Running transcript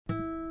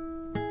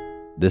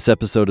This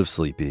episode of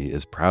Sleepy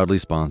is proudly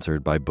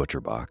sponsored by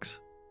ButcherBox.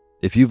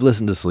 If you've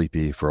listened to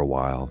Sleepy for a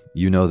while,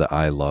 you know that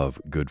I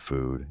love good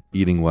food,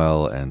 eating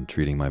well, and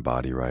treating my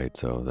body right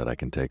so that I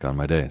can take on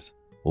my days.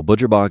 Well,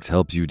 ButcherBox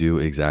helps you do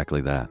exactly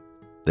that.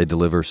 They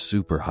deliver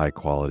super high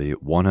quality,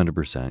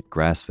 100%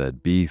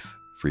 grass-fed beef,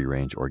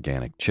 free-range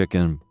organic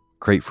chicken,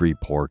 crate-free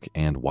pork,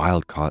 and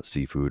wild-caught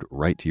seafood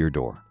right to your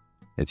door.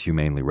 It's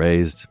humanely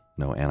raised,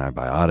 no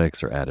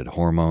antibiotics or added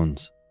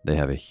hormones. They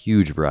have a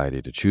huge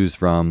variety to choose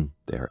from.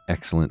 They are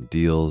excellent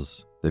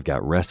deals. They've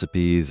got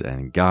recipes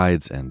and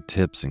guides and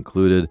tips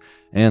included,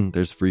 and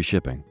there's free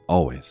shipping,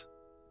 always.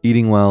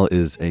 Eating well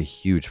is a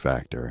huge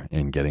factor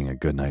in getting a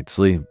good night's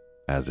sleep,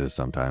 as is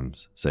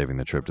sometimes saving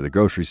the trip to the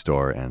grocery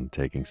store and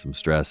taking some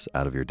stress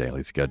out of your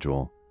daily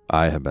schedule.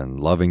 I have been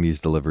loving these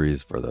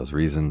deliveries for those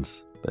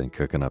reasons. Been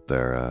cooking up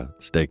their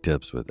steak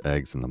tips with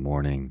eggs in the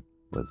morning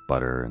with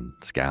butter and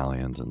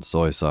scallions and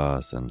soy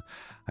sauce, and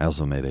I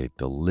also made a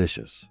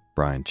delicious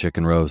brine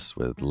chicken roast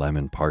with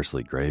lemon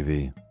parsley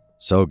gravy.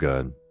 So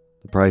good.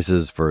 The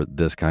prices for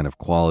this kind of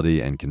quality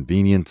and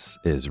convenience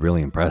is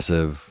really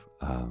impressive.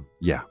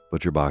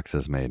 ButcherBox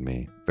has made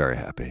me very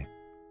happy.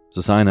 So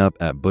sign up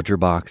at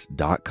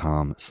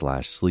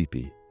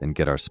butcherbox.com/sleepy and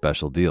get our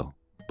special deal.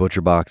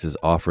 ButcherBox is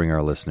offering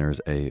our listeners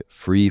a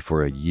free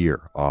for a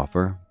year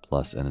offer,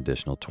 plus an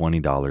additional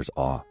 $20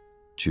 off.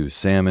 Choose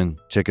salmon,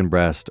 chicken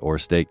breast, or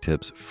steak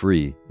tips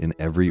free in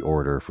every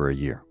order for a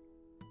year.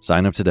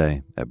 Sign up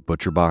today at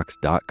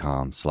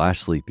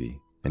butcherbox.com/sleepy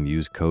and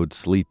use code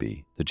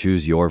SLEEPY to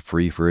choose your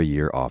free for a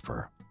year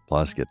offer.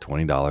 Plus, get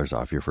 $20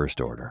 off your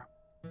first order.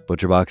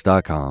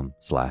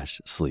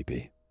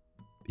 butcherbox.com/sleepy.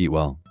 Eat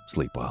well,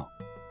 sleep well.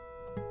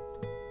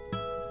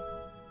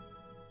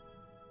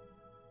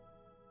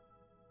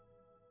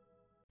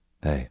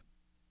 Hey,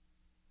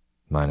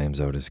 my name's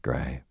Otis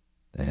Gray,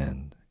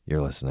 and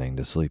you're listening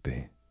to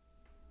Sleepy.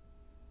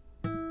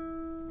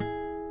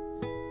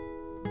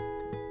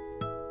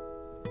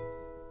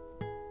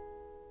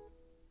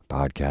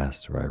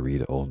 Podcast where I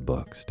read old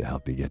books to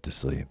help you get to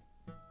sleep,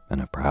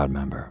 and a proud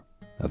member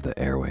of the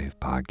Airwave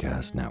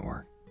Podcast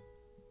Network.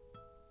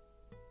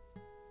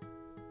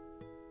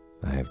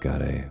 I have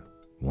got a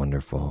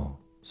wonderful,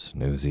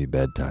 snoozy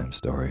bedtime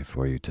story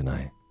for you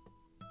tonight.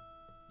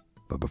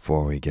 But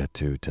before we get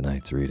to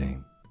tonight's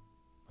reading,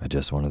 I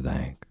just want to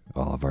thank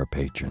all of our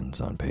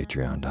patrons on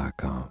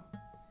patreon.com.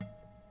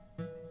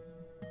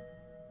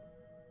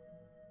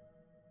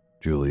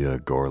 Julia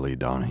Gorley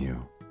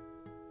Donahue,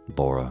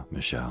 Laura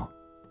Michelle,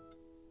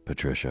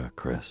 Patricia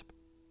Crisp,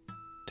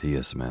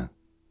 Tia Smith,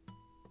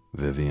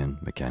 Vivian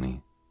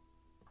McKenney,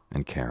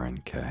 and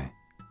Karen K.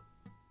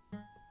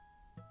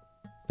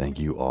 Thank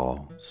you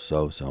all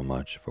so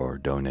much for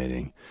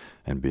donating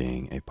and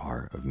being a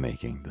part of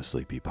making the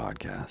Sleepy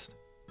Podcast.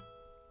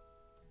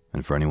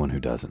 And for anyone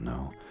who doesn't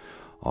know,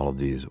 all of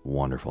these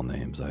wonderful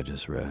names I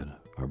just read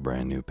are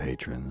brand new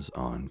patrons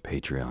on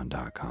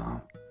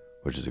patreon.com,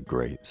 which is a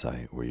great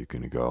site where you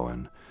can go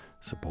and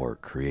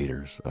support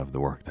creators of the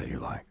work that you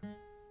like.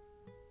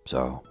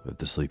 So, if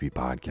the Sleepy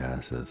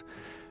Podcast has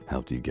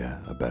helped you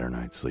get a better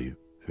night's sleep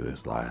through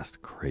this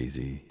last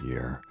crazy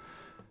year,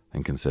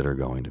 then consider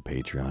going to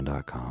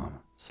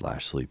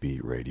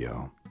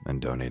patreon.com/sleepyradio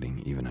and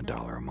donating even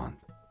 $1 a month.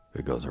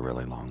 It goes a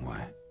really long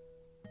way.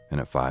 And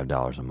at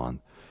 $5 a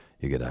month,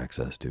 you get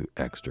access to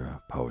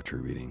extra poetry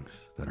readings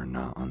that are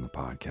not on the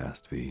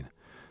podcast feed,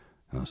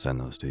 and I'll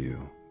send those to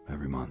you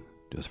every month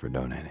just for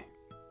donating.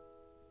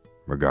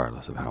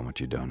 Regardless of how much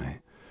you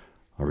donate,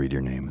 I'll read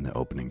your name in the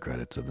opening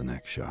credits of the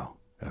next show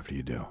after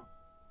you do.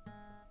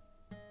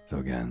 So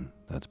again,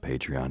 that's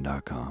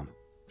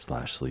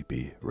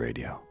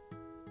patreon.com/sleepyradio.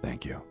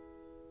 Thank you.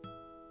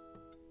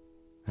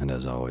 And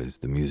as always,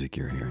 the music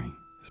you're hearing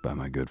is by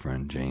my good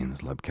friend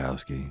James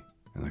Lebkowski,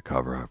 and the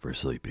cover art for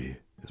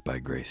Sleepy is by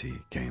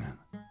Gracie Kanan.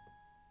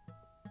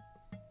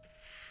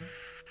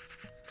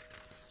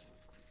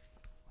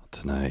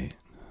 Tonight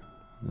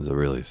is a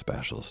really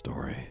special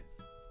story.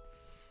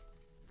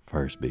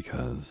 First,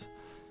 because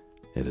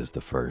it is the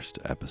first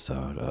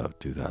episode of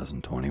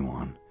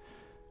 2021,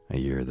 a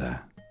year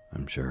that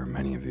I'm sure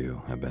many of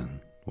you have been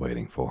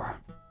waiting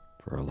for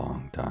a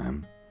long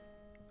time,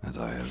 as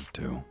I have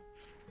too.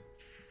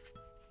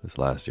 This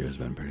last year has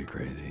been pretty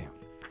crazy,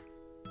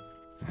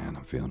 and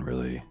I'm feeling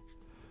really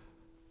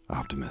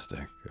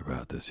optimistic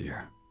about this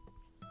year.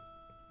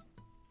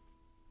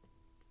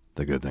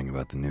 The good thing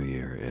about the new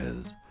year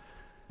is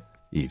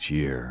each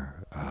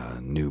year,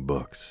 new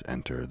books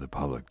enter the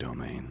public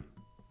domain,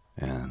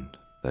 and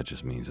that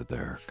just means that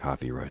their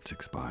copyrights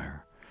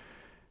expire,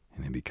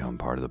 and they become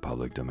part of the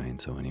public domain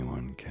so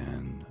anyone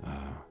can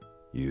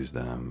use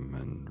them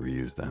and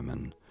reuse them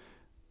and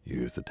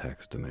use the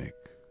text to make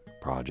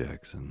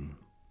projects, and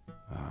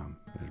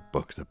there's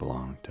books that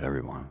belong to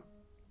everyone,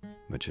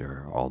 which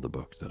are all the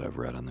books that I've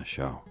read on the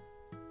show.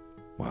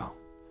 Well,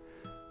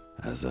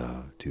 as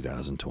of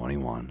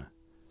 2021,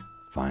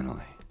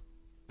 finally,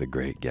 The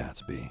Great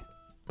Gatsby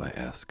by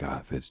F.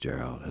 Scott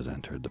Fitzgerald has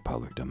entered the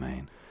public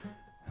domain,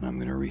 and I'm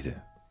going to read it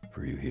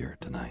for you here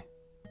tonight.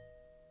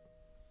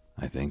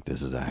 I think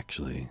this is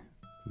actually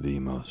the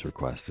most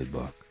requested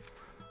book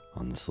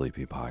on the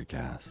Sleepy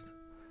podcast,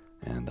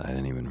 and I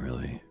didn't even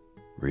really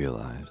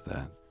realize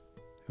that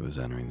it was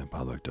entering the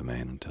public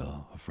domain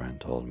until a friend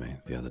told me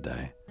the other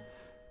day,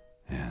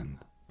 and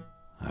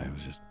I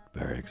was just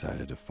very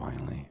excited to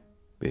finally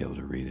be able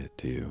to read it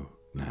to you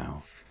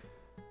now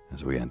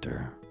as we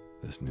enter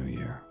this new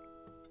year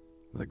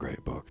with a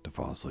great book to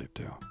fall asleep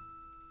to.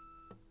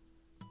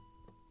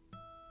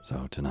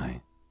 So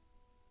tonight,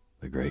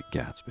 The Great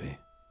Gatsby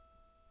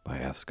by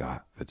F.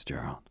 Scott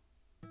Fitzgerald.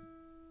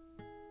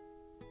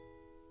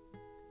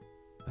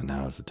 And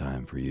now is the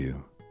time for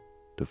you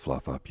to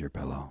fluff up your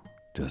pillow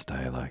just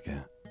how you like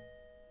it.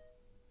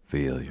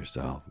 Feel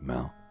yourself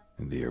melt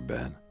into your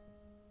bed.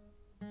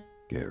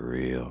 Get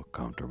real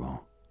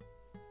comfortable.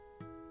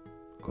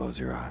 Close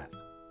your eyes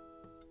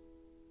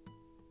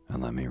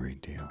and let me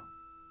read to you.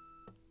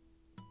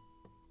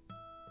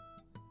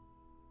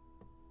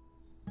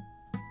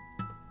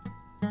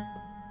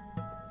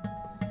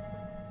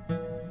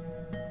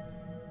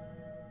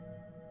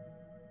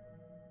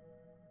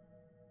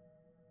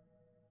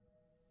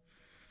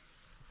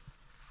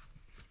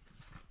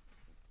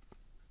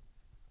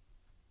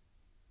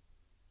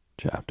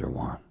 Chapter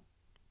 1.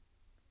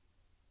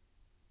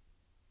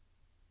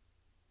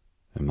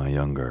 In my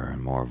younger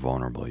and more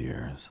vulnerable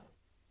years,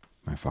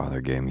 my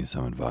father gave me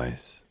some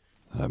advice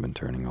that I've been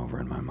turning over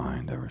in my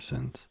mind ever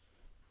since.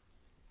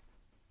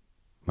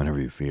 Whenever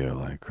you feel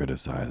like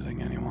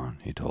criticizing anyone,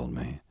 he told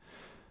me,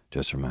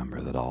 just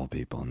remember that all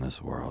people in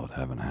this world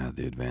haven't had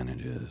the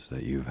advantages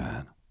that you've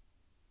had.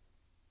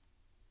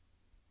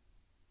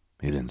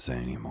 He didn't say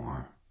any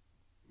more,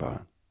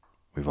 but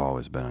we've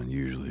always been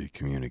unusually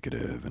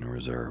communicative in a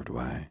reserved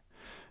way,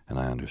 and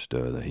I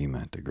understood that he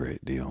meant a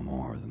great deal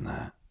more than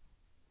that.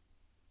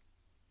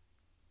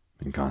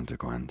 In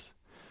consequence,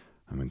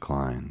 I'm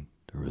inclined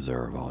to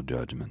reserve all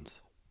judgments,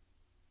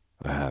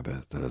 a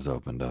habit that has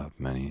opened up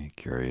many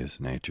curious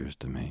natures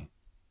to me,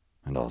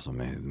 and also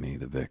made me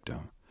the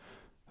victim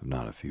of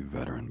not a few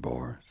veteran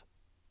bores.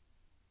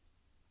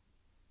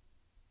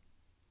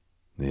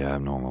 The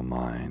abnormal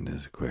mind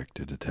is quick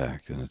to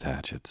detect and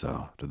attach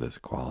itself to this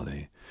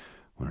quality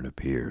when it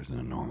appears in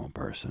a normal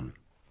person,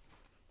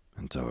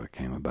 and so it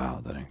came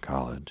about that in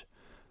college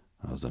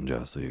I was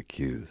unjustly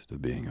accused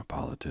of being a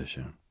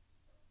politician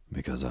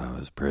because I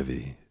was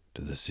privy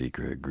to the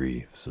secret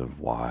griefs of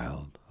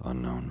wild,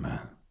 unknown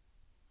men.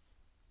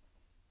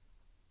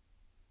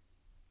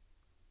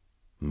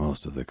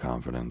 Most of the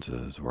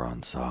confidences were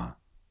unsought.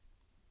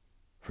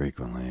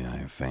 Frequently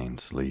I feigned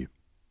sleep,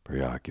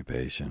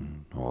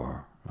 preoccupation,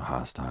 or a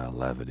hostile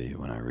levity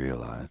when I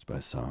realized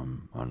by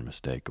some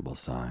unmistakable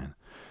sign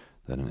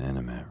that an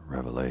intimate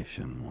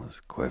revelation was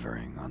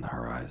quivering on the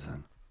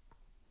horizon.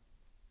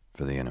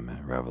 For the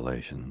intimate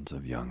revelations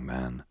of young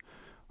men,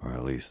 or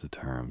at least the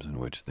terms in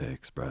which they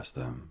express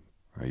them,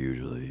 are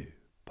usually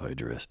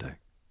plagiaristic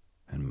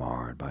and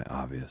marred by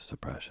obvious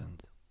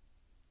suppressions.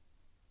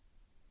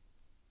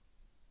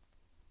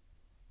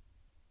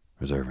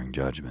 Reserving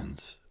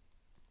judgments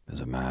is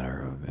a matter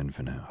of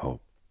infinite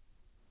hope.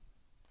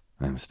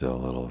 I am still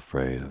a little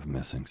afraid of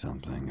missing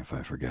something if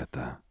I forget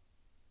that,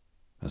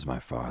 as my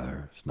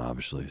father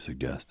snobbishly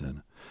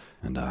suggested,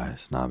 and I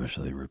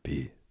snobbishly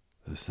repeat,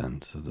 the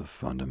sense of the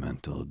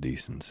fundamental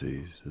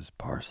decencies is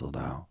parceled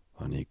out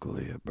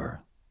unequally at birth.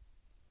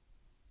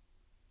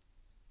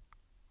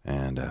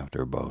 And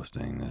after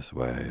boasting this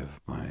way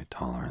of my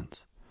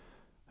tolerance,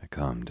 I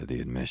come to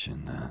the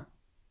admission that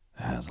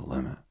it has a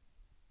limit.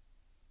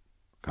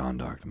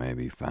 Conduct may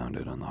be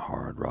founded on the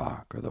hard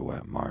rock or the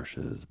wet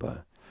marshes,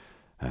 but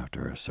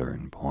after a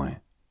certain point,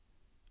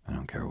 I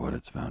don't care what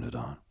it's founded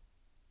on.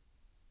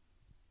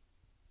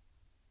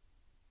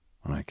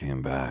 When I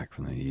came back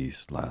from the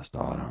East last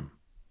autumn,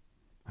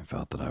 I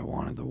felt that I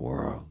wanted the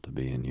world to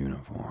be in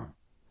uniform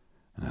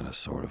and had a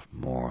sort of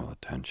moral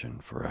attention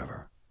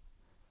forever.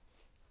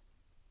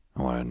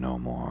 I wanted no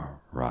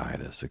more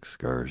riotous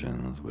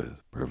excursions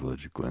with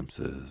privileged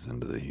glimpses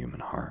into the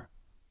human heart.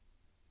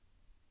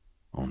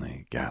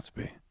 Only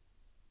Gatsby,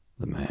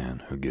 the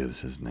man who gives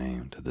his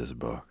name to this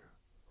book,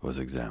 was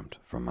exempt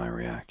from my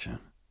reaction.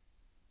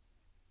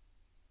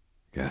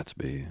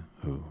 Gatsby,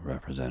 who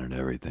represented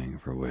everything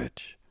for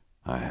which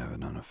I have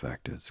an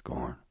unaffected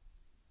scorn.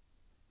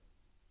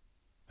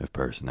 If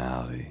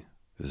personality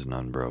is an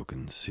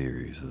unbroken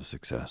series of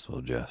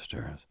successful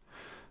gestures,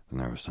 then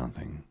there was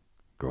something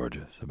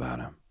gorgeous about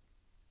him.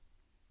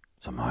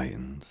 Some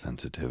heightened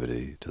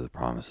sensitivity to the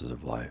promises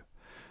of life,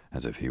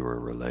 as if he were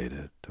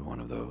related to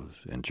one of those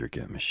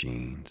intricate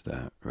machines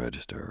that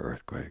register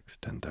earthquakes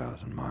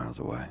 10,000 miles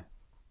away.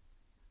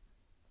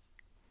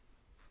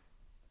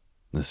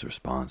 This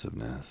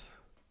responsiveness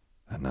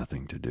had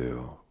nothing to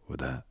do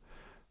with that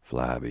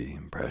flabby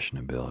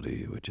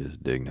impressionability which is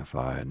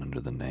dignified under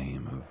the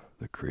name of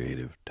the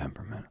creative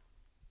temperament.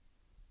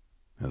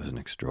 It was an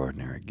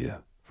extraordinary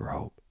gift for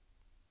hope,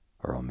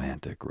 a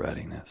romantic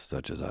readiness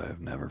such as I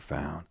have never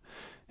found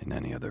in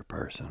any other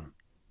person,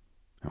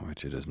 and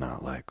which it is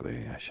not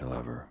likely I shall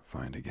ever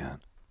find again.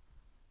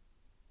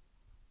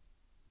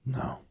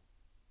 No,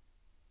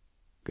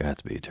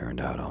 Gatsby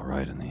turned out all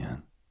right in the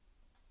end.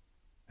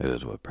 It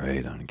is what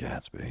preyed on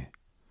Gatsby,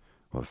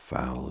 what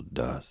foul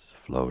dust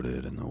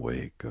floated in the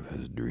wake of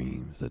his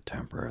dreams that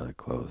temporarily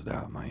closed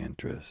out my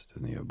interest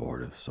in the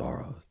abortive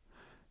sorrows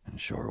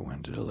and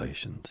short-winded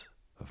elations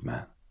of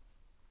men.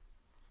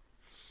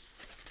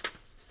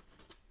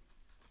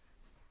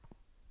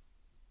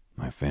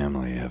 My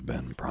family have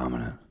been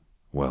prominent,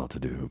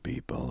 well-to-do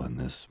people in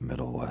this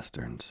Middle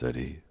Western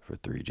city for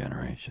 3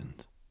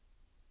 generations.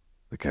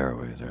 The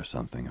Carraways are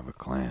something of a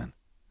clan,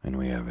 and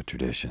we have a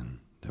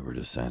tradition that we're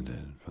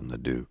descended from the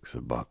Dukes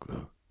of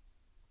Buccleuch,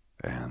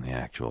 and the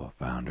actual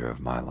founder of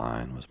my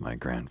line was my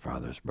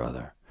grandfather's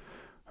brother,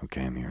 who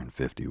came here in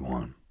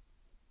 '51,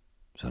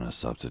 sent a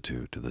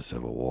substitute to the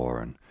Civil War,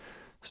 and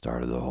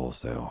started the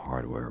wholesale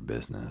hardware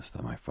business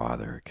that my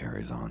father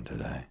carries on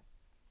today.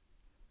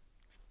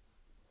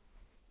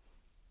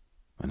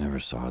 I never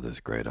saw this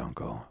great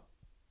uncle,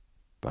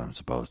 but I'm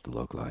supposed to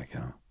look like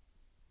him,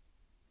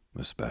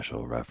 with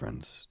special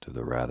reference to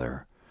the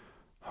rather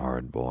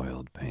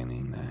hard-boiled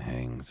painting that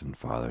hangs in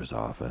Father's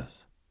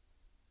office.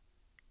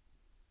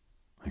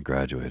 I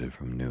graduated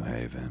from New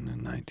Haven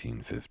in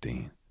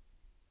 1915,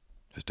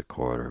 just a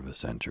quarter of a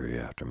century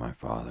after my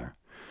father,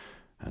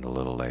 and a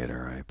little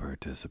later I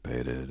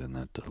participated in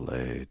that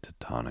delayed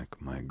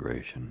Teutonic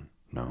migration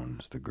known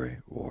as the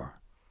Great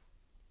War.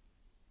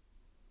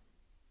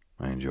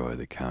 I enjoyed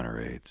the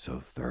counter-aid so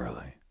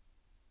thoroughly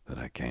that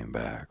I came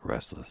back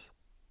restless.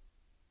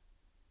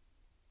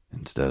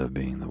 Instead of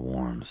being the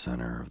warm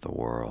center of the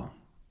world,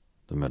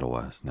 the Middle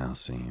West now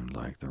seemed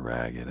like the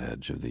ragged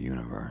edge of the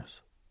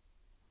universe.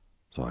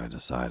 So I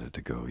decided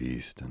to go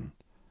east and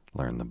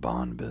learn the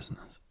bond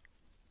business.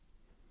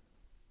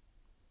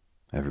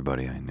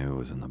 Everybody I knew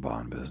was in the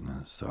bond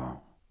business, so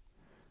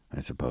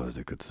I supposed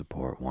it could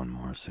support one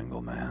more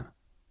single man.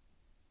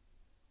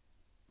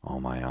 All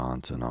my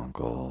aunts and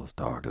uncles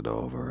talked it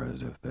over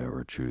as if they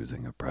were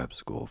choosing a prep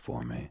school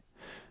for me,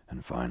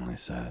 and finally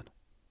said,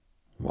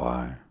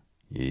 "Why,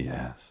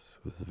 yes,"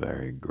 with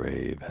very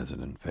grave,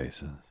 hesitant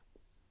faces.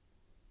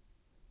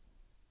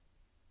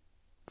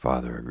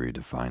 Father agreed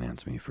to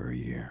finance me for a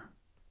year,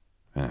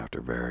 and after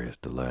various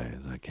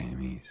delays I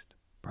came east,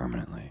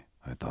 permanently,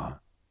 I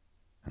thought,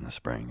 in the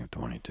spring of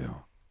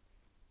 '22.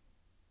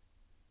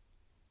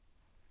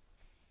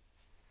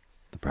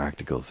 The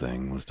practical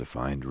thing was to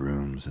find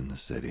rooms in the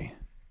city,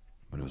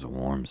 but it was a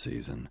warm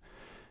season,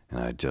 and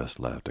I'd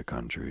just left a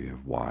country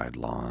of wide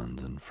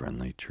lawns and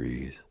friendly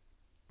trees.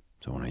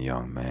 So when a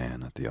young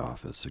man at the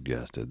office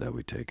suggested that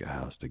we take a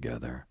house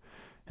together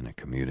in a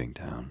commuting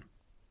town,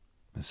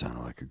 it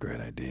sounded like a great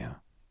idea.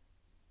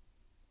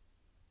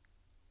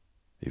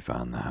 He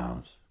found the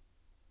house,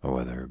 a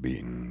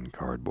weather-beaten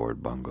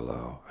cardboard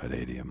bungalow at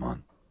 $80 a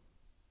month,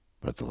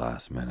 but at the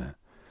last minute,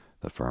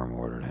 the firm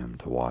ordered him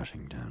to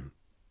Washington,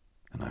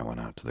 and I went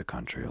out to the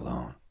country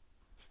alone.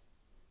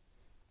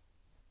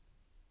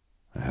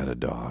 I had a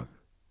dog.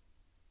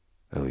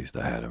 At least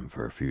I had him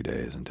for a few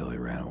days until he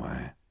ran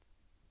away,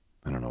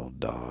 and an old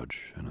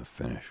Dodge and a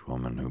Finnish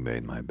woman who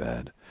made my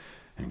bed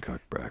and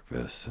cooked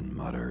breakfast and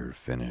muttered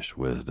Finnish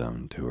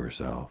wisdom to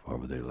herself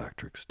over the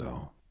electric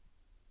stove.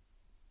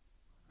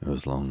 It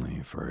was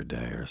lonely for a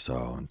day or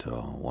so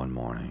until one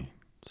morning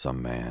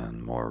some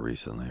man more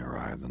recently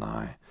arrived than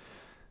I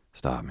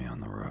stopped me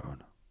on the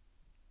road.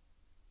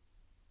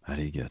 "How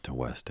do you get to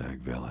West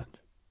Egg Village?"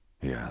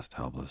 he asked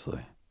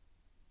helplessly.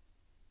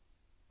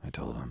 I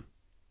told him,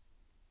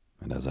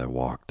 and as I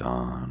walked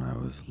on, I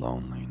was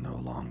lonely no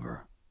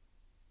longer.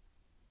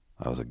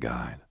 I was a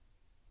guide,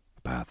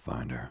 a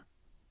pathfinder,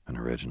 an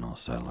original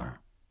settler.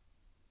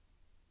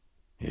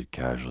 He had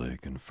casually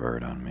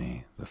conferred on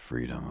me the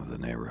freedom of the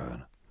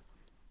neighborhood.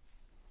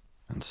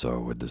 And so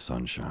with the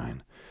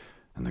sunshine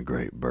and the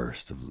great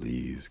burst of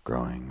leaves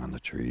growing on the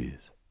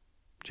trees,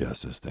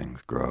 just as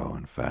things grow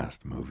in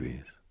fast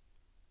movies,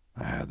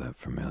 I had that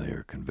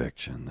familiar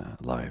conviction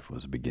that life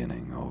was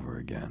beginning over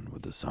again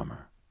with the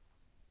summer.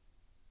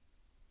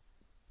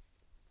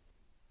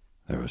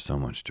 There was so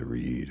much to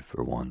read,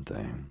 for one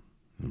thing,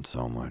 and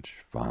so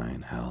much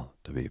fine health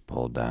to be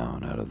pulled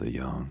down out of the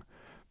young,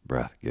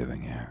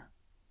 breath-giving air.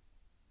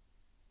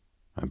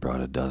 I brought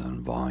a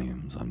dozen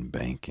volumes on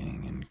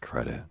banking and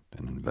credit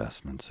and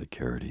investment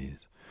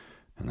securities,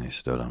 and they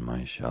stood on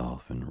my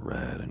shelf in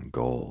red and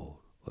gold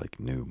like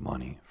new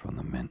money from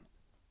the mint,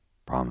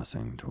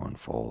 promising to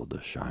unfold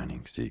the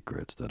shining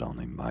secrets that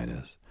only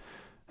Midas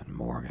and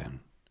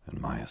Morgan and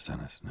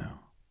Maecenas knew.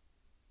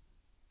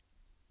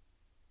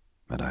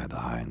 But I had the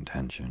high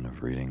intention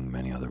of reading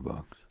many other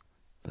books.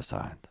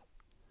 Besides,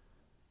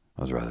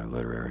 I was rather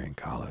literary in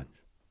college.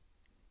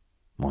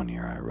 One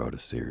year I wrote a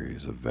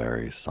series of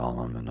very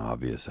solemn and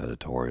obvious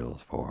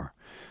editorials for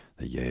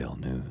the Yale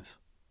News.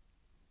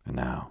 And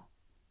now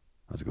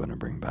I was going to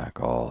bring back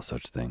all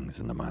such things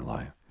into my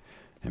life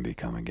and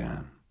become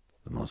again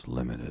the most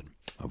limited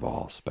of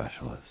all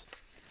specialists,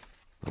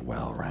 the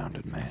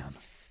well-rounded man.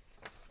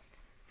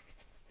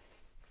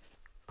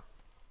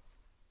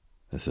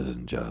 This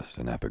isn't just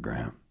an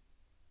epigram.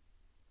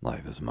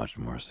 Life is much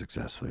more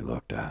successfully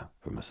looked at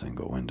from a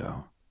single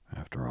window,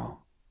 after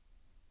all.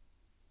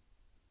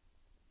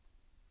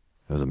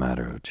 It was a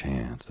matter of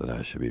chance that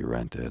I should be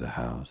rented a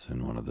house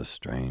in one of the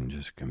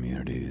strangest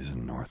communities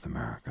in North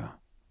America.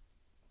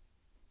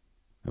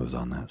 It was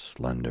on that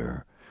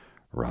slender,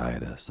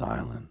 riotous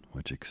island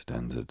which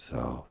extends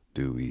itself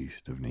due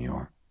east of New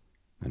York,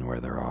 and where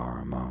there are,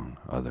 among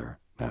other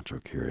natural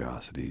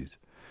curiosities,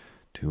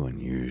 two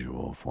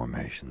unusual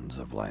formations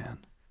of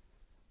land.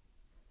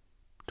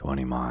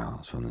 20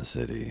 miles from the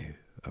city,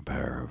 a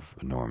pair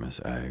of enormous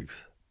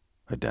eggs,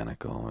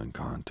 identical in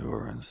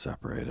contour and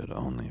separated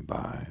only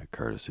by a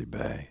courtesy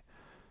bay,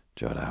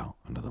 jut out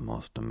into the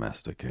most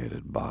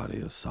domesticated body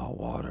of salt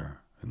water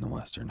in the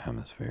Western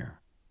Hemisphere,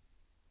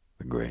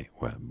 the great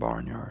wet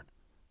barnyard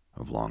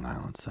of Long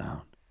Island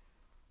Sound.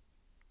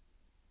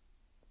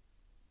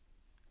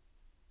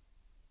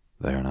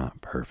 They are not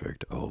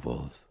perfect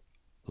ovals,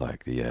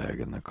 like the egg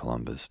in the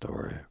Columbus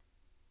story.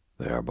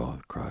 They are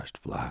both crushed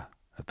flat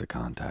at the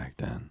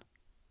contact end,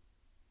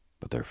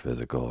 but their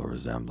physical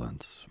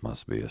resemblance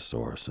must be a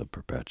source of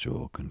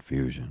perpetual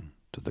confusion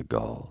to the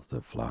gulls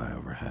that fly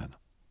overhead.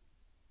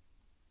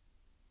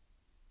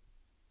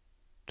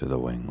 To the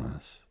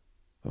wingless,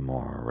 the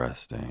more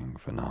arresting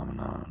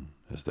phenomenon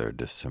is their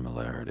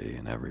dissimilarity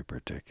in every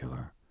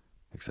particular,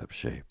 except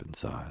shape and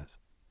size.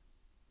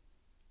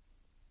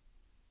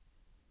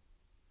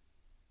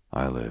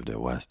 I lived at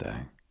West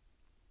Egg,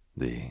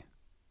 the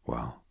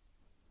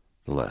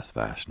less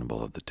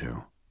fashionable of the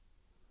two,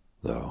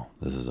 though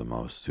this is a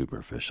most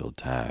superficial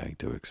tag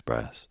to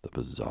express the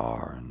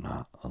bizarre and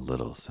not a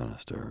little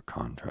sinister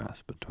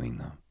contrast between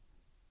them.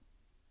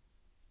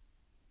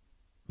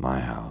 My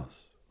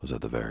house was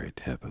at the very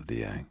tip of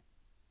the egg,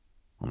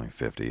 only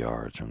 50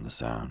 yards from the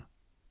Sound,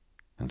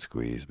 and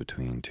squeezed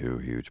between two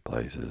huge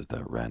places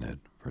that rented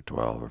for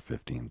 12 or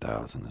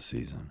 15,000 a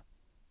season.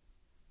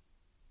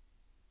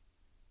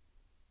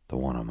 The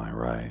one on my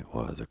right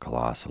was a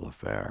colossal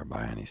affair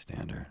by any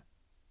standard.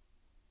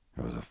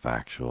 It was a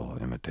factual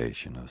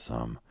imitation of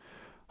some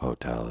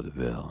Hotel de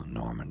Ville in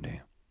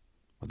Normandy,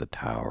 with a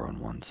tower on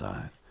one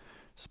side,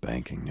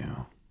 spanking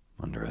new,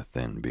 under a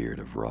thin beard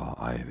of raw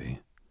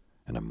ivy,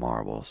 and a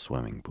marble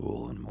swimming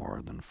pool and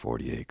more than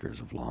 40 acres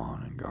of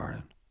lawn and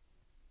garden.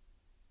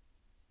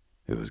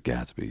 It was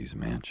Gatsby's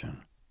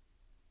mansion.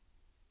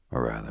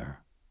 Or rather,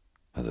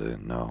 as I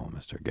didn't know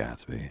Mr.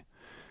 Gatsby,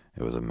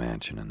 it was a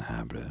mansion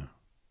inhabited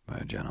by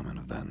a gentleman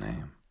of that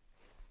name.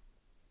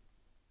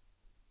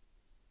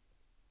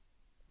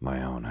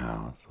 My own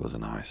house was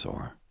an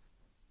eyesore,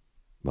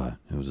 but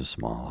it was a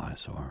small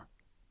eyesore,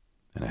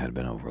 and it had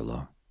been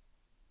overlooked,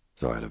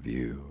 so I had a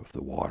view of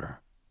the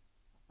water,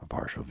 a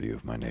partial view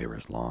of my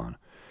neighbor's lawn,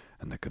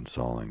 and the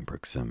consoling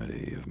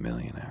proximity of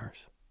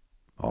millionaires,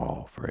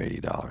 all for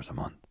 $80 a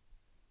month.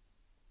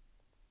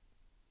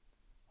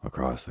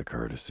 Across the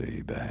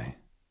courtesy bay,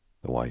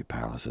 the white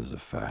palaces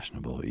of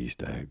fashionable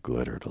East Egg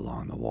glittered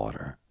along the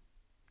water,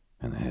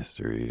 and the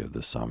history of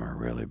the summer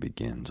really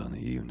begins on the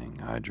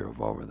evening I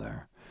drove over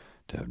there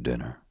to have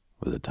dinner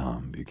with the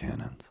Tom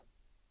Buchanans.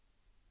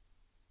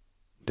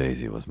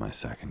 Daisy was my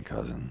second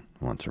cousin,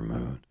 once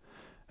removed,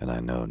 and I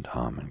knowed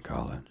Tom in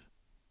college.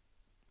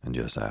 And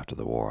just after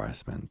the war, I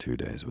spent 2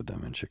 days with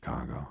them in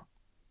Chicago.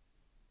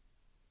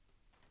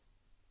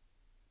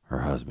 Her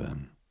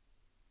husband,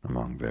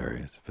 among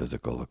various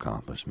physical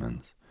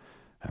accomplishments,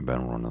 had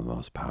been one of the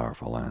most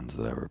powerful ends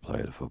that ever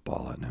played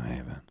football at New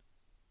Haven.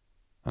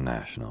 A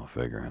national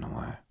figure in a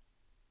way.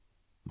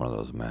 One of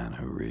those men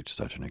who reached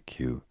such an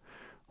acute,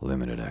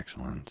 limited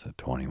excellence at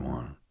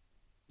 21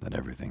 that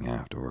everything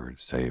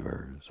afterwards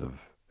savors of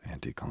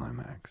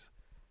anticlimax.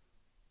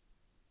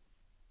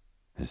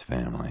 His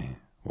family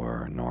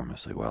were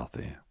enormously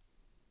wealthy.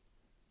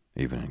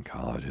 Even in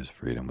college, his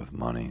freedom with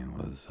money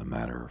was a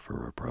matter for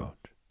reproach.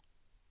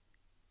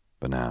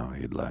 But now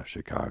he'd left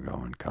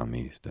Chicago and come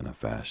east in a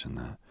fashion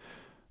that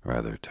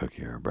rather took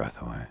your breath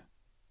away.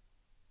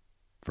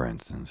 For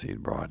instance,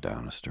 he'd brought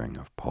down a string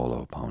of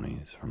polo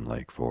ponies from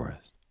Lake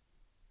Forest.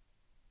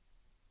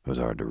 It was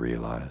hard to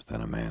realize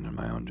that a man in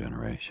my own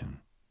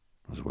generation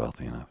was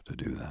wealthy enough to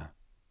do that.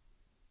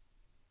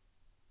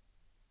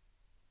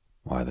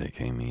 Why they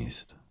came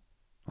east,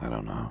 I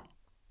don't know.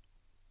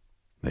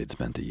 They'd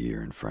spent a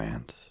year in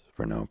France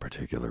for no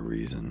particular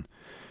reason,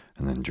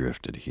 and then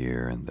drifted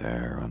here and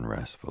there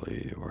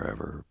unrestfully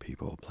wherever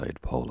people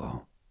played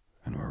polo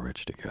and were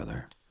rich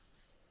together.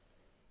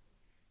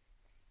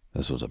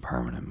 This was a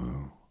permanent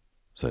move,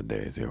 said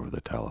Daisy over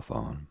the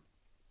telephone,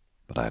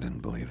 but I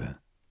didn't believe it.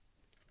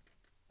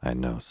 I had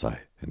no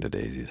sight into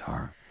Daisy's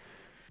heart,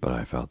 but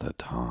I felt that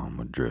Tom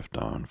would drift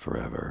on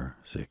forever,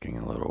 seeking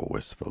a little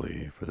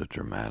wistfully for the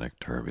dramatic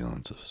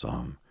turbulence of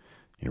some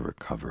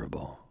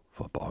irrecoverable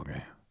football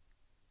game.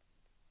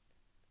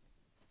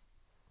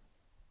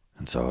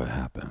 And so it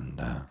happened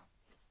that,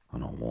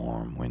 on a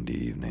warm,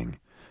 windy evening,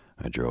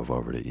 I drove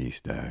over to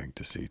East Egg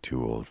to see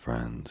two old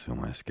friends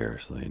whom I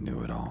scarcely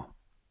knew at all.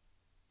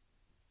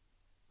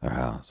 Their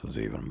house was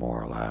even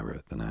more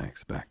elaborate than I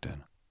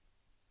expected.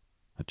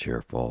 A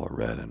cheerful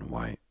red and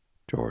white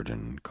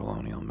Georgian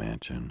colonial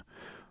mansion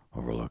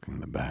overlooking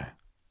the bay.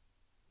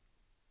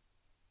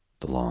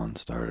 The lawn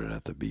started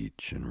at the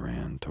beach and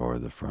ran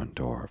toward the front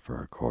door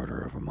for a quarter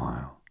of a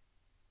mile,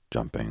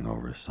 jumping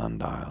over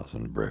sundials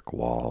and brick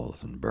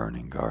walls and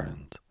burning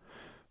gardens.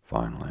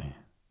 Finally,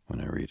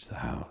 when it reached the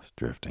house,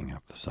 drifting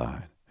up the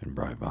side in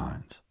bright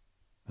vines,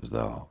 as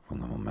though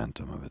from the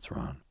momentum of its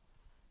run.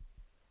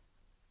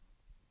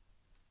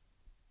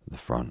 The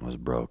front was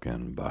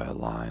broken by a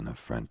line of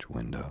French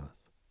windows,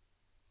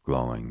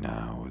 glowing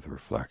now with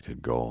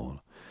reflected gold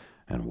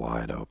and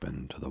wide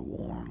open to the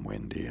warm,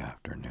 windy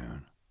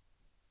afternoon.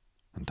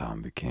 And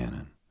Tom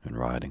Buchanan, in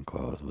riding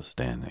clothes, was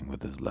standing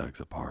with his legs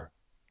apart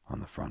on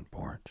the front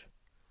porch.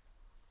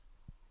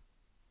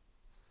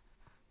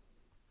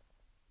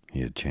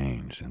 He had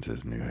changed since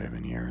his New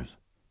Haven years.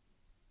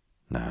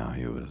 Now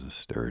he was a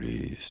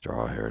sturdy,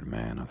 straw-haired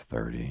man of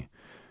 30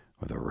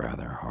 with a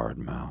rather hard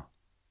mouth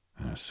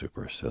and a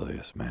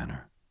supercilious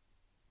manner.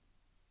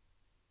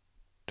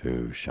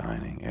 Two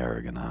shining,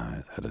 arrogant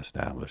eyes had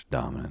established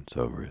dominance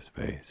over his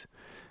face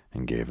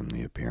and gave him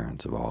the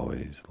appearance of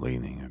always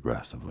leaning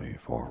aggressively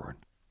forward.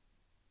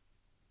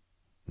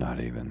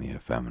 Not even the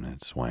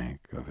effeminate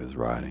swank of his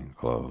riding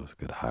clothes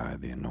could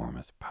hide the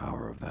enormous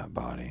power of that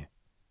body.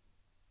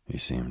 He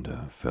seemed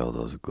to fill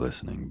those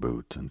glistening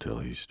boots until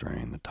he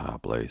strained the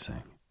top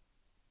lacing,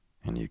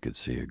 and you could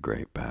see a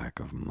great back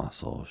of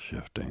muscle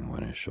shifting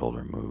when his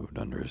shoulder moved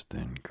under his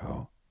thin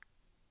coat.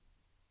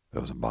 It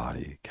was a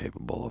body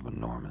capable of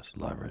enormous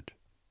leverage,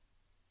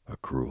 a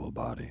cruel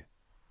body.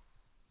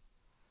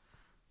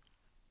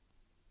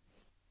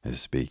 His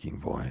speaking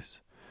voice,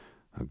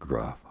 a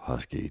gruff,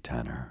 husky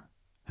tenor,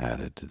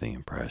 added to the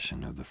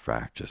impression of the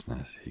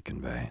fractiousness he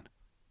conveyed.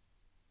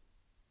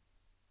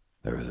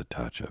 There was a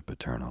touch of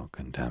paternal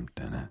contempt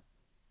in it,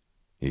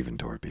 even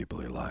toward people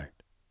he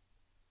liked,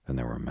 and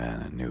there were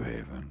men in New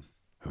Haven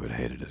who had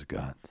hated his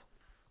guts.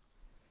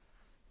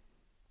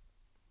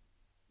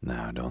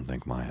 Now, don't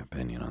think my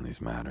opinion on these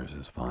matters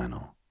is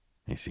final,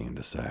 he seemed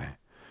to say,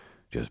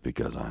 just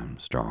because I'm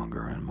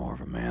stronger and more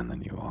of a man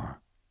than you are.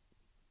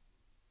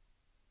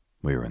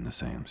 We were in the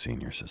same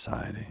senior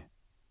society,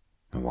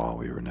 and while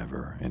we were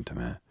never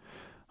intimate,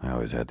 I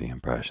always had the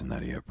impression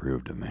that he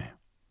approved of me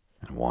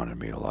and wanted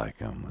me to like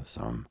him with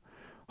some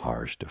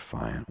harsh,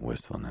 defiant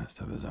wistfulness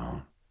of his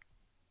own.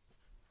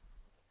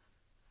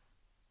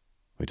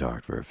 We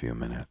talked for a few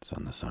minutes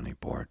on the sunny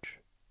porch.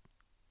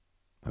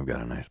 "I've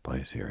got a nice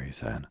place here," he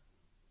said,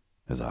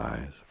 his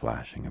eyes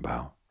flashing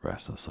about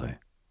restlessly.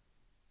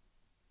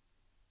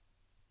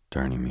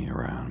 Turning me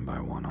around by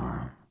one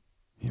arm,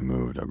 he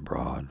moved a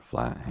broad,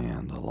 flat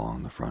hand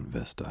along the front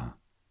vista,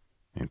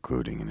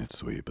 including in its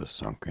sweep a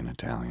sunken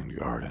Italian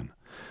garden,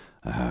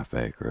 a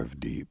half-acre of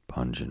deep,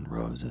 pungent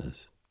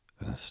roses,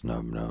 and a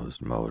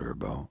snub-nosed motor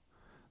boat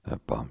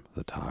that bumped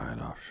the tide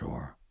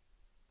offshore.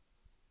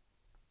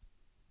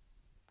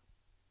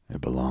 It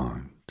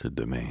belonged to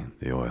Domain,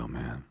 the oil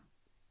man.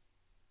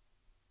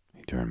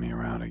 He turned me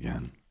around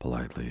again,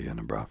 politely and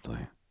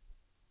abruptly.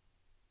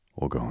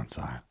 "We'll go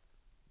inside."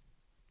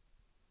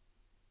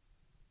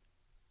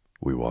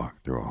 We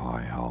walked through a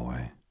high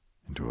hallway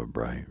into a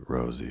bright,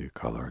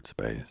 rosy-colored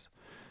space,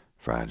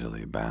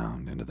 fragilely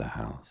bound into the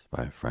house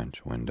by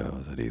French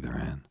windows at either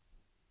end.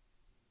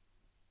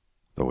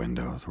 The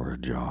windows were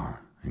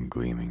ajar and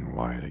gleaming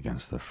white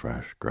against the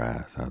fresh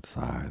grass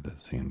outside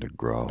that seemed to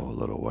grow a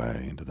little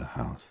way into the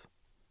house.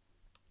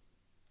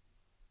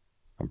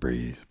 A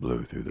breeze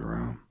blew through the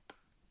room,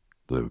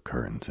 blew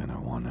curtains in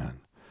at one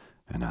end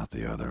and out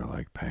the other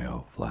like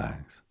pale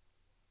flags,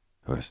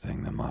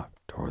 twisting them up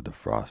toward the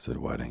frosted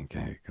wedding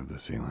cake of the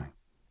ceiling,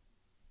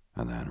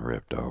 and then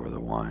ripped over the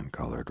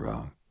wine-colored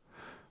rug,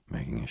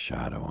 making a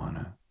shadow on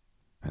it,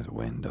 as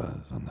wind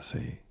does on the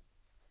sea.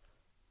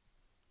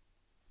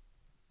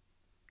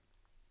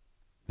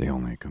 The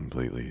only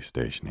completely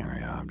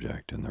stationary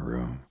object in the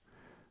room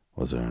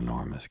was an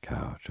enormous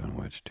couch on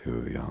which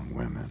two young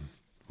women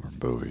were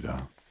buoyed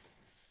up,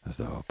 as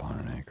though upon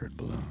an anchored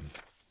balloon.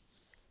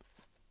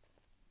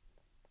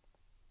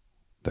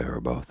 They were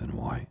both in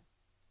white,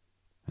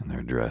 and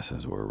their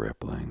dresses were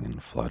rippling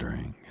and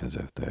fluttering as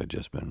if they had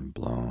just been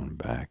blown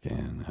back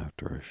in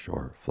after a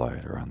short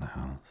flight around the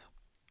house.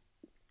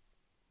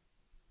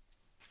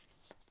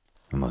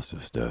 I must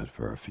have stood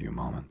for a few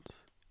moments,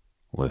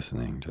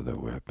 listening to the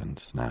whip and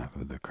snap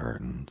of the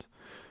curtains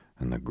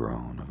and the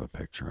groan of a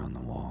picture on the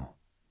wall.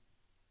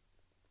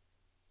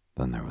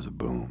 Then there was a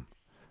boom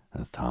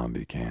as Tom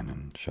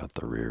Buchanan shut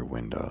the rear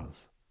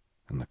windows,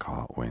 and the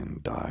caught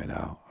wind died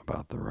out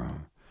about the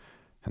room,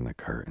 and the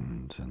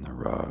curtains and the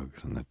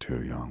rugs and the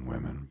two young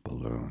women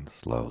ballooned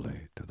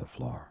slowly to the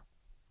floor.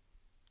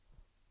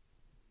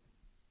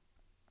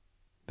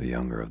 The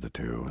younger of the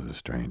two was a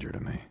stranger to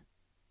me.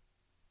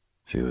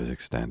 She was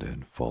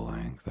extended full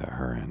length at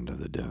her end of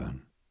the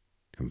divan,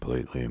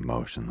 completely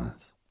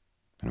motionless,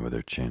 and with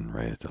her chin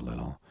raised a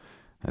little,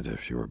 as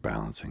if she were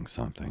balancing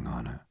something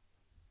on it,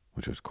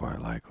 which was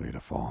quite likely to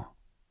fall.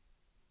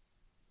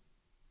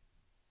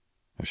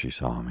 If she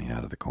saw me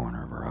out of the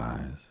corner of her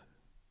eyes,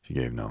 she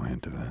gave no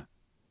hint of it.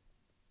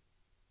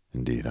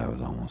 Indeed, I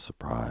was almost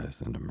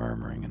surprised into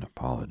murmuring an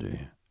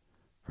apology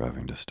for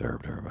having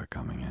disturbed her by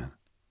coming in.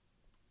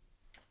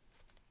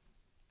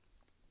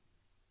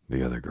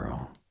 The other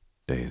girl,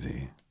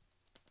 Daisy,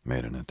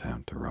 made an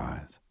attempt to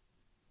rise.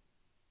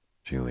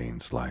 She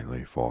leaned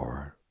slightly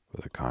forward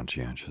with a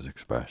conscientious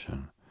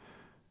expression,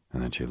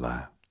 and then she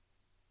laughed.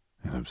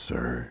 An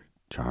absurd,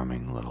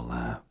 charming little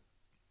laugh.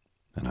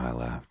 And I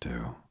laughed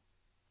too,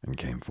 and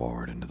came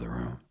forward into the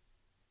room.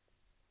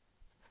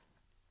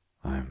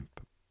 I'm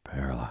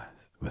paralyzed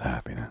with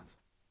happiness.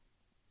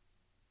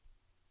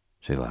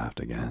 She laughed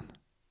again,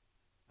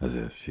 as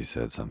if she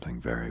said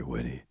something very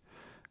witty,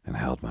 and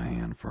held my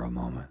hand for a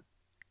moment,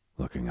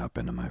 looking up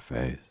into my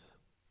face,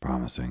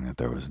 promising that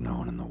there was no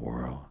one in the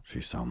world she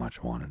so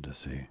much wanted to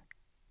see.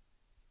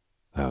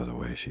 That was a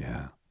way she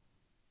had.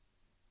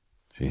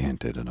 She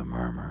hinted in a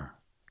murmur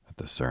that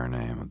the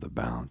surname of the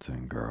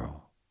balancing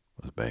girl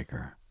was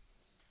Baker.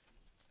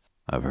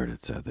 I've heard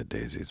it said that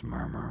Daisy's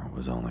murmur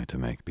was only to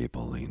make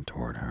people lean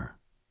toward her,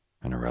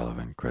 an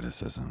irrelevant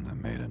criticism that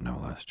made it no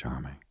less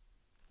charming.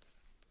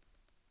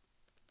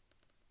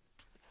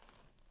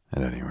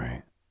 At any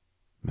rate,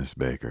 Miss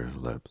Baker's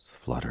lips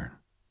fluttered.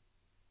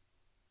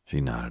 She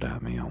nodded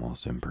at me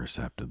almost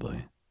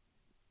imperceptibly,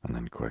 and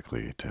then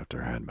quickly tipped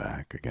her head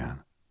back again.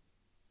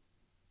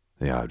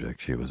 The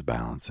object she was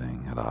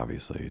balancing had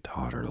obviously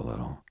tottered a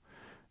little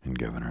and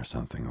given her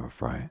something of a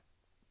fright.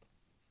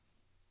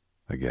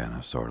 Again,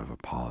 a sort of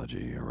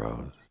apology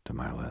arose to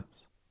my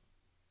lips.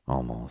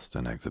 Almost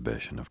an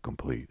exhibition of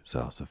complete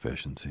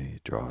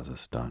self-sufficiency draws a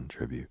stunned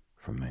tribute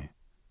from me.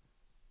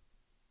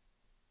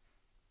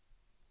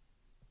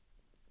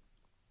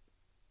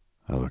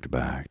 I looked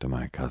back to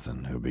my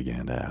cousin, who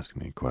began to ask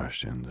me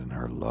questions in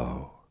her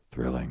low,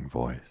 thrilling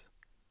voice.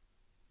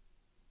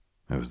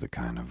 It was the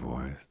kind of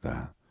voice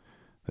that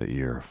the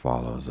ear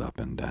follows up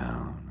and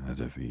down as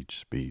if each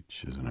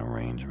speech is an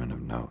arrangement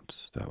of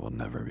notes that will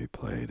never be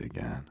played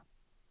again.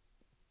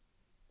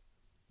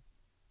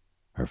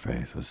 Her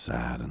face was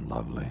sad and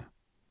lovely,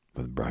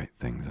 with bright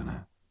things in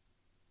it,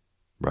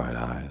 bright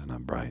eyes and a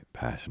bright,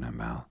 passionate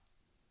mouth.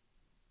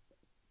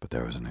 But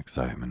there was an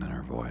excitement in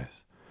her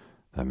voice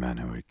that men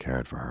who had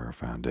cared for her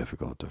found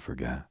difficult to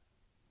forget.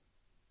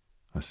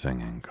 A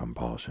singing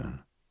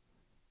compulsion,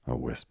 a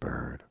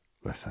whispered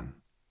listen,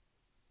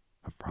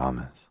 a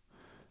promise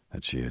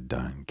that she had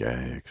done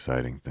gay,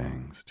 exciting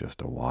things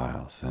just a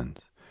while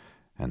since,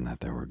 and that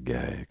there were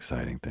gay,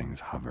 exciting things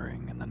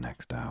hovering in the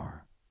next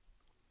hour.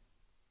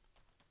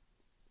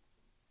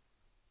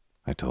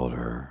 I told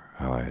her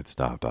how I had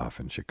stopped off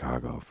in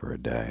Chicago for a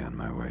day on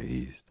my way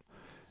east,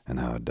 and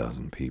how a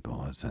dozen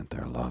people had sent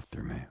their love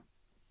through me.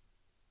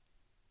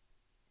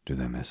 Do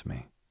they miss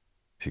me?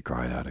 She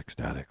cried out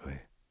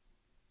ecstatically.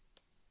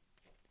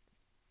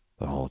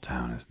 The whole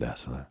town is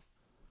desolate.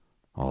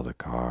 All the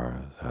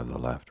cars have the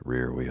left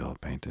rear wheel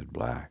painted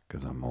black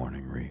as a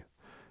mourning wreath,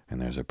 and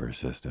there's a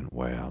persistent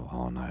wail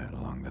all night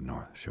along the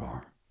North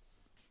Shore.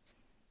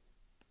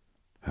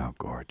 How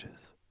gorgeous.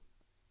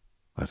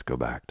 Let's go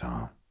back,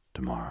 Tom,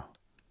 tomorrow.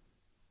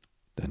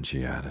 Then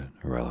she added,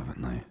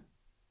 irrelevantly,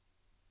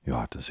 you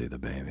ought to see the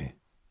baby.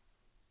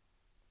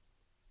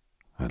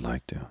 I'd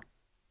like to.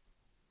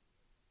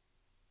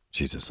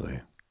 She's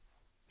asleep.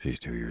 She's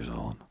 2 years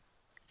old.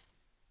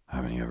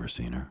 Haven't you ever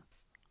seen her?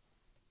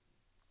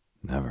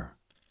 Never.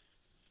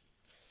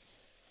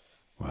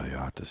 Well, you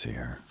ought to see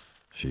her.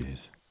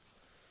 She's...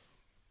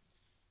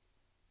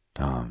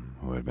 Tom,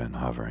 who had been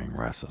hovering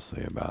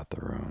restlessly about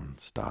the room,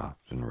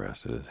 stopped and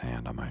rested his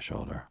hand on my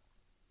shoulder.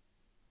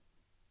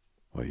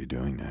 What are you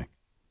doing, Nick?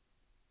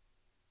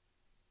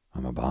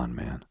 I'm a bond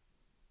man.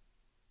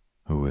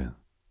 Who with?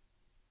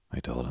 I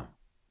told him.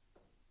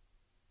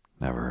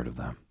 Never heard of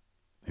them,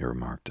 he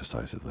remarked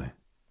decisively.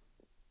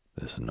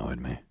 This annoyed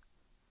me.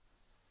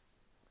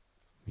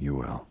 You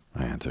will,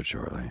 I answered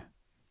shortly.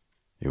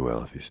 You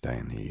will if you stay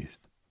in the East.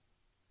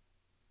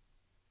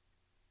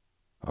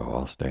 Oh,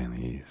 I'll stay in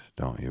the East,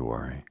 don't you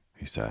worry,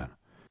 he said,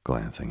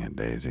 glancing at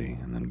Daisy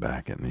and then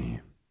back at me,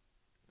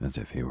 as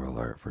if he were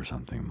alert for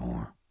something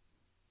more.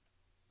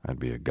 I'd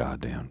be a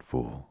goddamn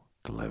fool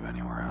to live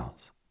anywhere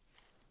else.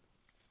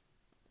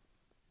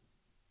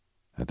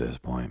 At this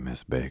point,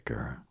 Miss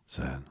Baker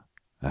said,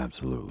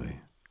 absolutely,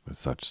 with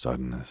such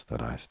suddenness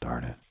that I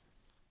started.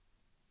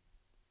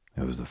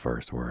 It was the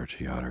first word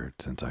she uttered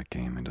since I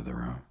came into the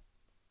room.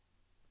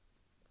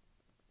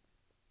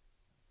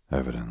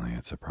 Evidently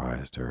it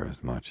surprised her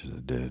as much as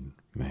it did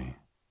me,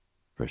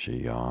 for she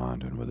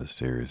yawned and with a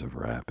series of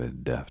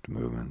rapid, deft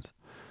movements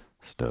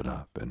stood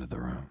up into the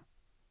room.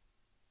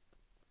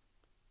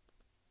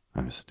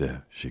 I'm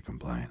stiff, she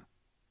complained.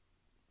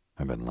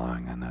 I've been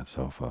lying on that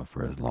sofa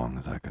for as long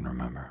as I can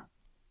remember.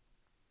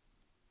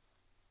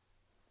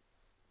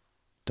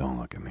 Don't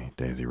look at me,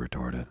 Daisy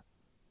retorted.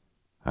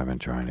 I've been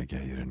trying to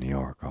get you to New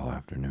York all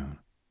afternoon.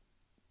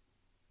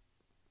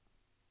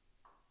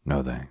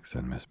 No thanks,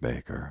 said Miss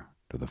Baker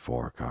to the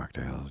 4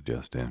 cocktails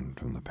just in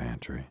from the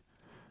pantry.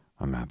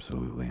 I'm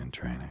absolutely in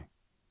training.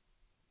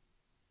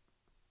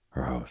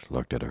 Her host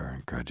looked at her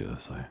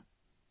incredulously.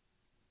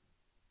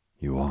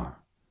 You are?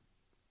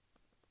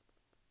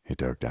 He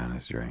took down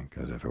his drink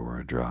as if it were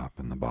a drop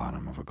in the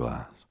bottom of a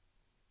glass.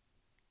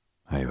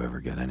 How you ever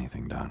get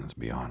anything done is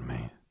beyond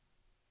me.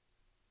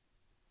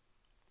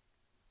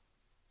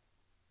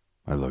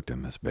 I looked at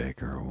Miss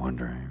Baker,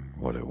 wondering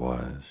what it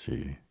was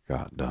she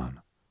got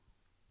done.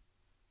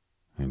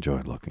 I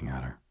enjoyed looking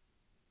at her.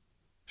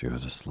 She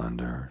was a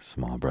slender,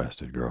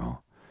 small-breasted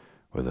girl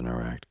with an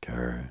erect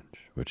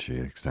carriage, which she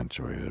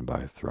accentuated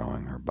by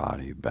throwing her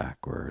body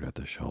backward at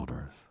the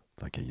shoulders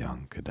like a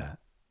young cadet.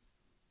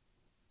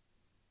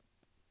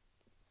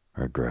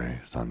 Her gray,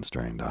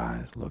 sun-strained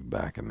eyes looked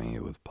back at me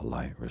with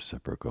polite,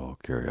 reciprocal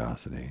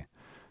curiosity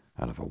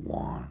out of a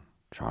wan,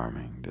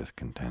 charming,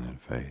 discontented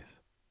face.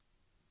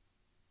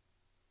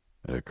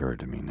 It occurred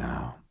to me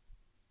now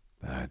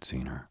that I had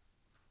seen her,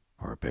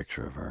 or a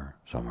picture of her,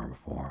 somewhere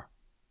before.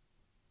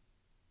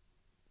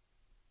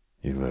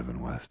 "You live in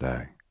West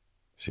Egg,"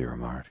 she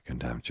remarked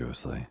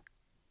contemptuously.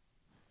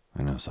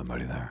 "I know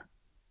somebody there."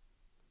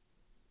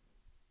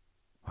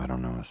 "I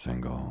don't know a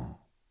single...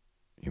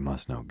 You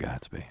must know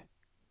Gatsby."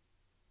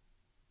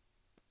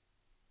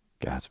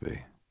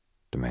 "Gatsby?"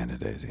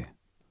 demanded Daisy.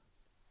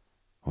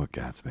 "What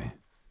Gatsby?"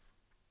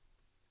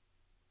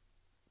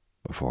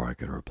 Before I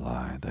could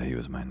reply that he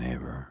was my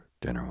neighbor,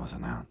 dinner was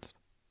announced.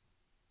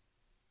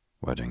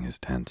 Wedging his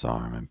tense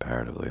arm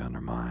imperatively under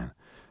mine,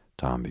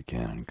 Tom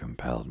Buchanan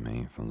compelled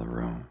me from the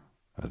room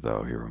as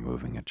though he were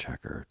moving a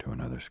checker to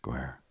another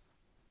square.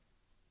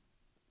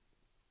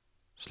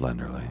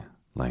 Slenderly,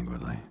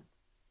 languidly,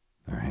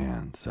 their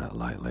hands set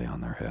lightly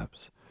on their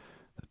hips,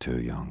 the two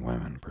young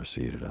women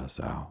preceded us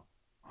out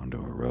onto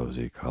a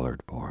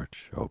rosy-colored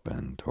porch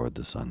open toward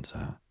the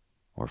sunset,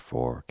 where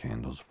 4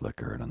 candles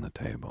flickered on the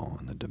table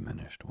in the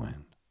diminished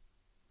wind.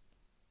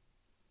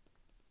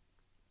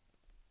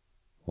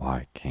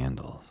 "Why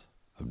candles?"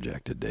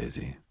 objected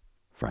Daisy,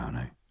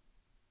 frowning.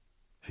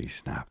 She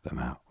snapped them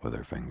out with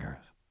her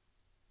fingers.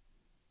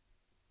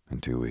 "In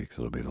 2 weeks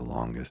it'll be the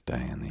longest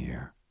day in the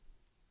year."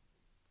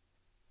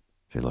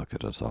 She looked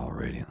at us all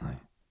radiantly.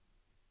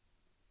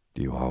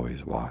 "Do you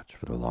always watch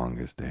for the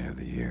longest day of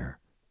the year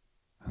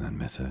and then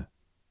miss it?"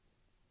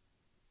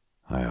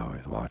 "I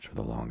always watch for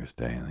the longest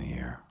day in the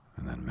year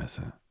and then miss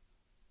it."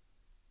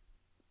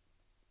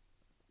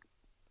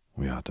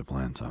 "We ought to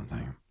plan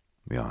something,"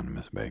 yawned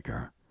Miss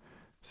Baker,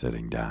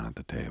 sitting down at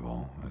the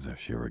table as if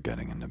she were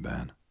getting into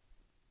bed.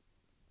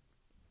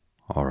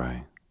 "All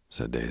right,"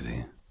 said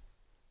Daisy.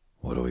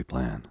 "What do we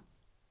plan?"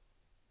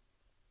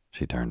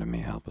 She turned to me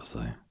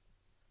helplessly.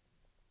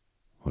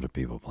 "What do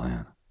people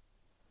plan?"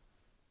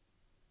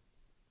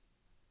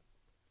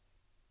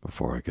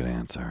 Before I could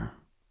answer,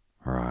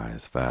 her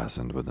eyes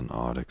fastened with an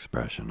odd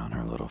expression on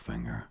her little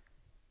finger.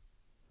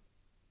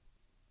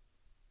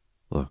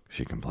 "Look,"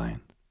 she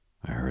complained.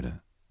 "I heard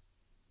it."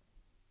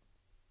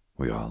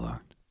 We all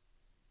looked.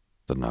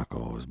 The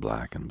knuckle was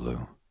black and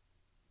blue.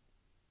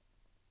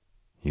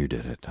 "You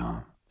did it,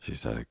 Tom," she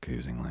said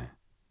accusingly.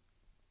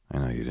 "I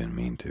know you didn't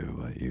mean to,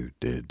 but you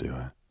did do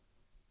it.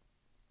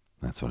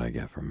 That's what I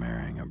get for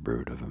marrying a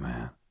brute of a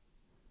man.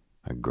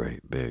 A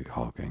great big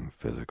hulking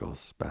physical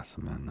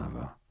specimen of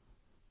a..."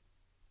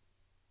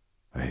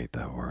 "I hate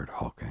that word,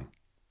 hulking,"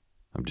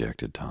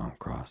 objected Tom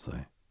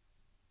crossly,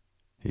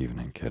 even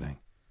in kidding.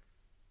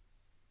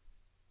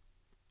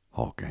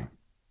 "Hulking,"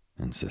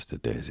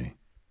 insisted Daisy.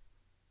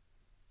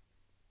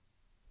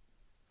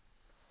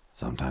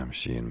 Sometimes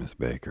she and Miss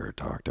Baker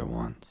talked at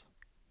once,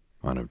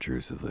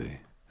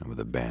 unobtrusively and with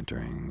a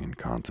bantering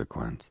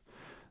inconsequence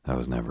that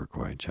was never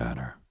quite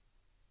chatter.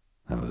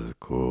 That was as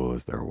cool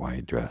as their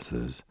white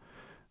dresses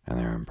and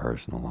their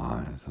impersonal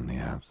eyes in the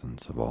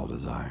absence of all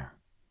desire.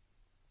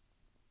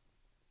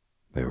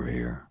 They were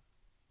here,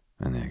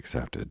 and they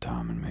accepted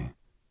Tom and me,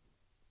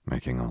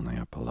 making only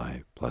a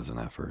polite, pleasant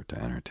effort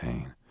to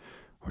entertain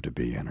or to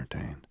be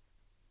entertained.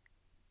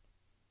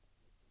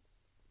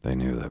 They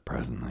knew that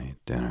presently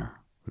dinner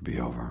would be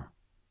over,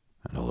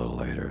 and a little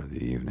later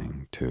the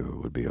evening,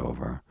 too, would be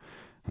over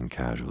and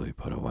casually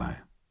put away.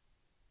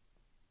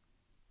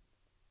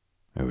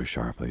 It was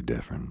sharply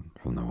different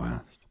from the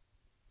West,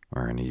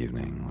 where an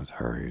evening was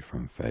hurried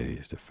from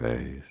phase to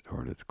phase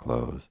toward its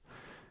close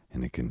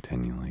in a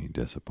continually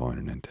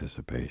disappointed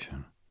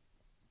anticipation,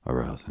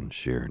 arousing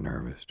sheer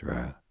nervous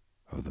dread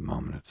of the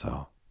moment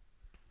itself.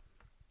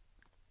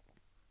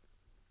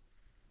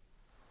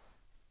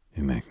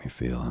 "You make me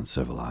feel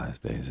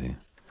uncivilized, Daisy,"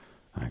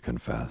 I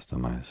confessed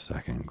on my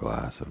second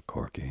glass of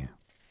corky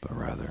but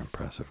rather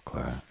impressive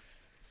claret.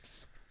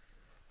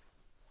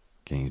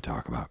 "Can you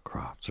talk about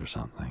crops or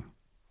something?"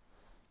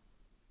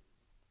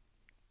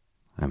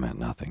 I meant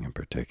nothing in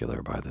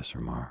particular by this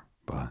remark,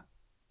 but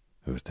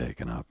it was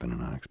taken up in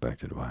an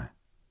unexpected way.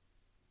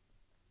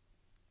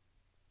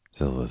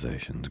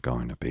 "Civilization's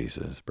going to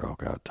pieces,"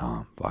 broke out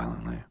Tom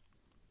violently.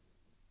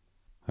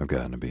 "I've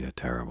gotten to be a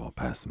terrible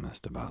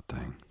pessimist about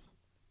things."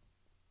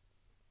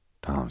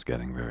 "Tom's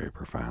getting very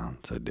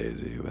profound," said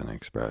Daisy with an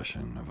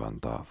expression of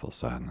unthoughtful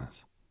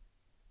sadness.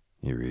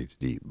 "He reads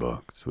deep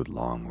books with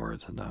long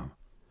words in them.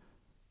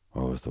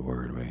 What was the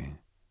word we...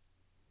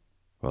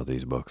 Well,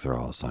 these books are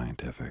all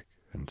scientific,"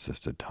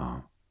 insisted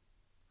Tom,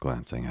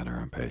 glancing at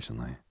her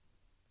impatiently.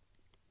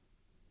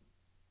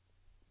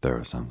 There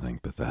was something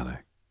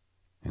pathetic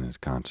in his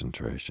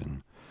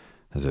concentration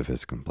as if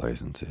his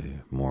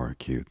complacency, more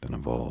acute than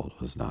of old,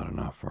 was not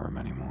enough for him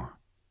anymore.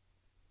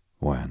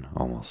 When,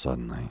 almost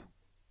suddenly,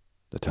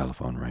 the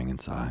telephone rang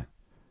inside,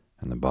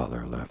 and the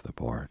butler left the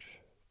porch,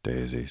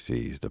 Daisy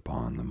seized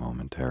upon the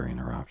momentary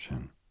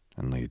interruption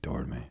and leaned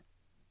toward me.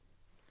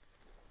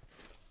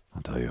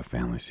 "I'll tell you a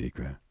family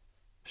secret,"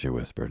 she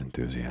whispered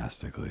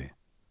enthusiastically.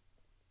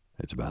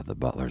 "It's about the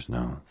butler's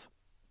nose.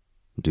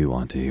 Do you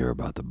want to hear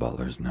about the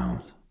butler's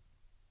nose?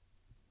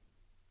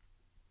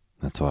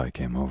 That's why I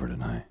came over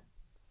tonight."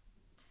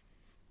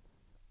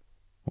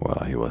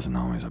 Well, he wasn't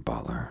always a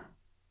butler.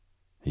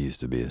 He used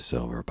to be a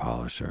silver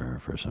polisher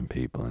for some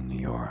people in New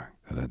York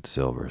that had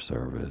silver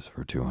service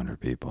for 200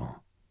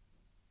 people.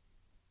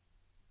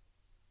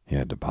 He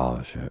had to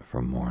polish it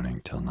from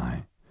morning till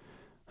night,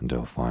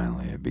 until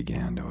finally it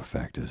began to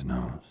affect his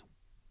nose.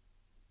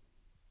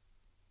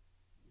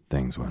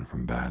 "Things went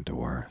from bad to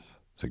worse,"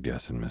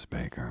 suggested Miss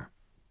Baker.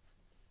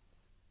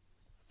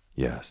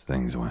 "Yes,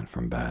 things went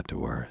from bad to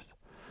worse,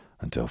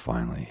 until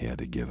finally he had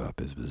to give up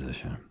his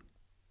position."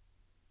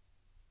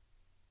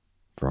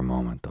 For a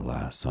moment the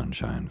last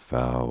sunshine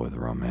fell with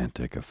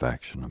romantic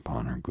affection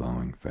upon her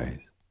glowing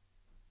face.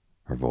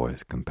 Her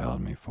voice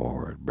compelled me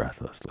forward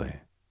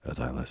breathlessly as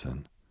I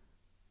listened.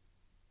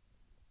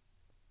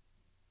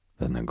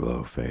 Then the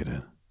glow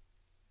faded,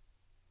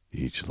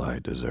 each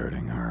light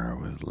deserting her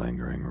with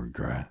lingering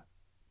regret,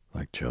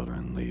 like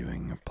children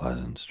leaving a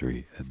pleasant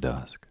street at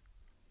dusk.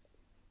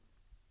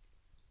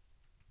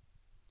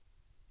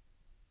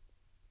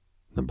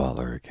 The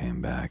butler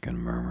came back and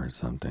murmured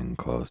something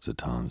close to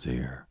Tom's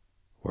ear,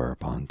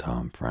 whereupon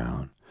Tom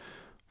frowned,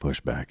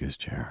 pushed back his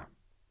chair,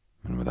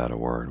 and without a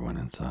word went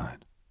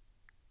inside.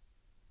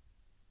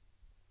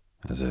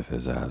 As if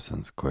his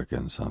absence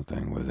quickened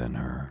something within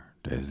her,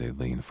 Daisy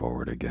leaned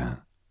forward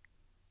again,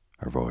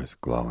 her voice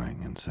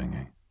glowing and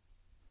singing.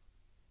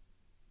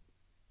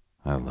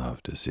 "I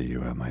love to see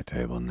you at my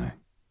table, Nick.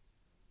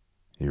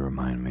 You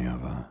remind me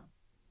of a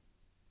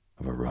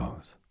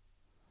rose,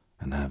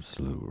 an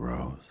absolute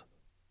rose,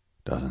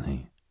 doesn't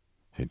he?"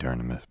 She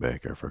turned to Miss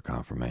Baker for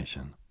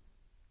confirmation.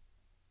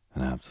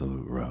 "An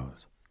absolute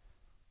rose."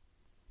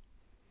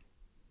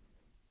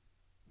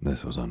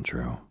 This was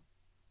untrue.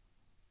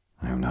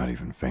 I am not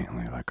even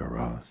faintly like a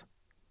rose.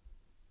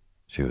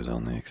 She was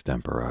only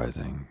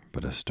extemporizing,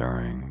 but a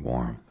stirring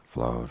warmth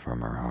flowed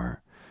from her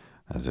heart,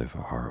 as if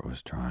a heart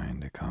was trying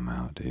to come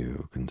out to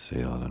you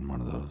concealed in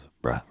one of those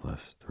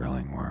breathless,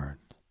 thrilling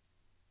words.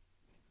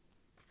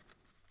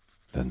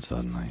 Then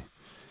suddenly,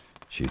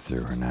 she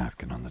threw her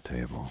napkin on the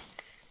table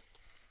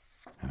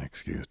and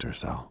excused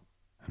herself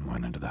and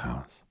went into the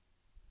house.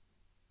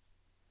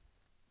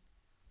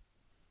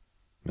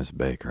 Miss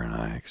Baker and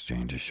I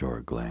exchanged a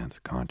short glance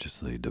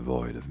consciously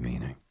devoid of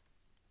meaning.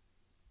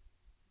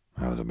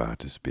 I was about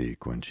to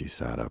speak when she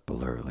sat up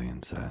alertly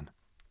and said,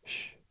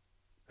 "Shh,"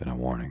 in a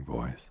warning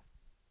voice.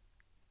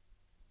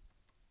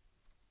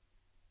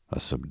 A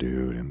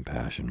subdued,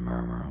 impassioned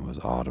murmur was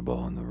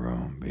audible in the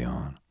room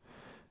beyond,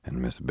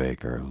 and Miss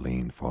Baker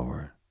leaned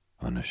forward,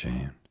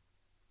 unashamed,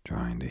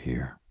 trying to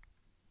hear.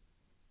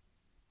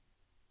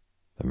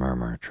 The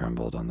murmur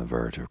trembled on the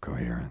verge of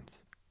coherence,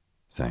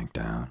 sank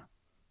down,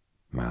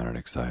 mounted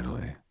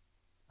excitedly,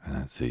 and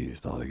then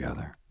ceased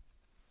altogether.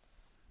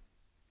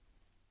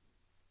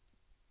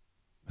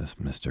 "This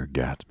Mr.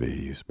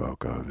 Gatsby you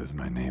spoke of is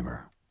my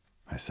neighbor,"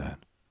 I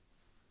said.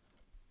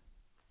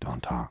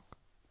 "Don't talk.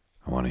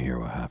 I want to hear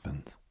what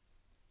happens."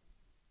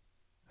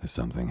 "Is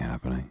something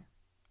happening?"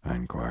 I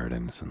inquired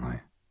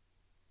innocently.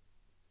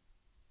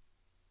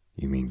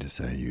 "You mean to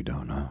say you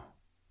don't know?"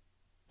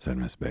 said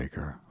Miss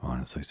Baker,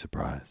 honestly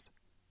surprised.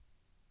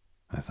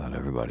 "I thought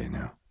everybody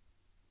knew."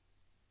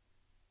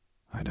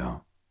 "I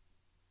don't."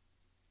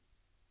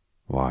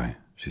 "Why?"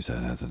 she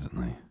said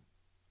hesitantly.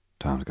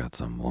 "Tom's got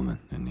some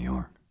woman in New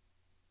York."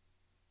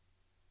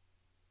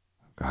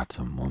 "Got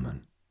some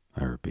woman,"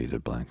 I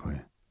repeated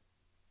blankly.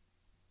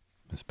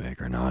 Miss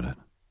Baker nodded.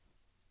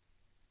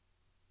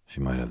 "She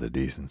might have the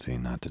decency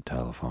not to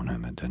telephone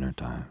him at dinner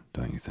time,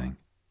 don't you think?"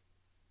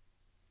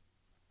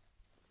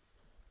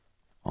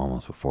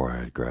 Almost before I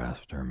had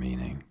grasped her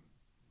meaning,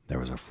 there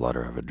was a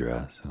flutter of a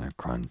dress and a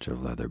crunch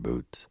of leather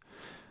boots,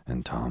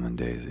 and Tom and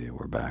Daisy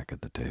were back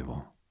at the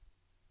table.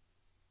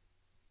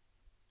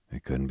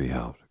 "It couldn't be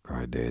helped,"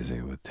 cried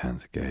Daisy with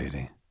tense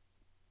gaiety.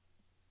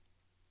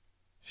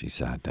 She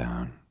sat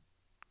down,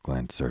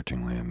 glanced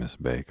searchingly at Miss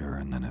Baker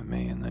and then at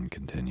me, and then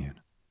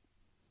continued.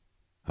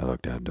 "I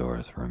looked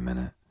outdoors for a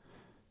minute,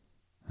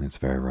 and it's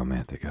very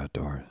romantic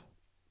outdoors.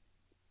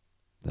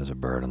 There's a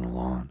bird on the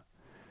lawn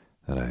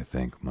that I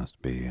think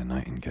must be a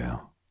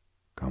nightingale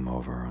come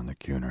over on the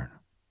Cunard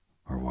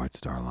or White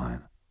Star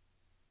Line.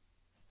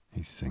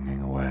 He's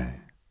singing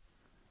away,"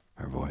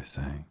 her voice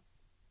sang.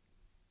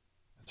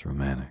 "It's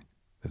romantic,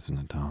 isn't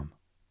it, Tom?"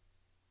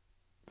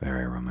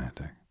 "Very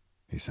romantic,"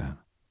 he said,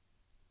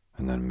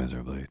 and then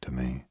miserably to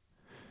me,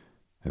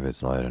 "If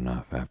it's light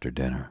enough after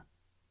dinner,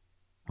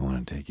 I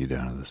want to take you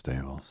down to the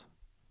stables."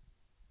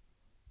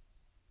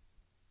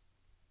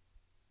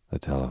 The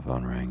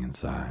telephone rang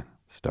inside,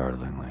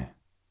 startlingly,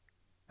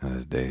 And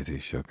as Daisy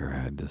shook her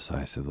head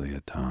decisively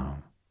at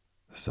Tom,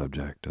 the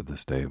subject of the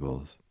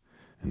stables,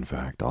 in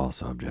fact all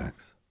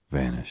subjects,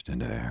 vanished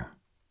into air.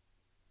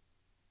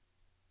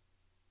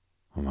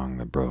 Among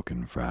the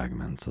broken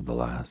fragments of the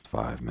last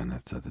 5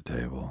 minutes at the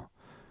table,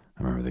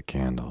 I remember the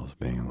candles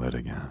being lit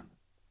again,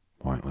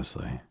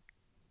 pointlessly,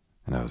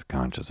 and I was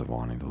conscious of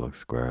wanting to look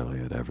squarely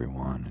at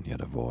everyone and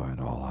yet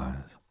avoid all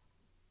eyes.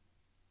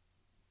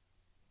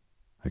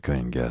 I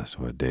couldn't guess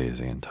what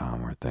Daisy and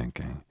Tom were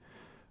thinking,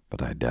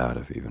 but I doubt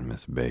if even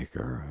Miss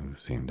Baker, who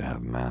seemed to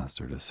have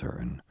mastered a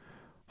certain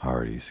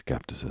hearty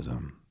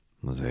skepticism,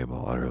 was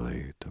able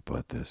utterly to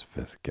put this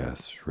fifth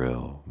guest's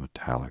shrill,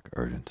 metallic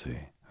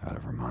urgency out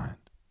of her mind.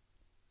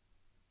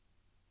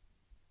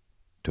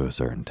 To a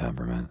certain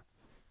temperament,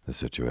 the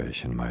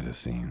situation might have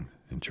seemed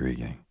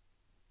intriguing.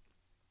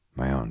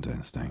 My own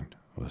instinct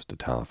was to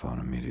telephone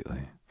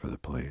immediately for the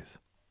police.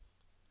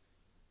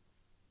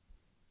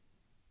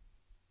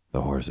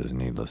 The horses,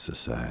 needless to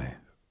say,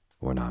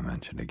 were not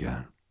mentioned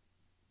again.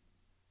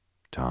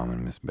 Tom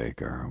and Miss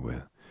Baker,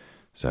 with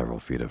several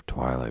feet of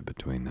twilight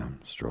between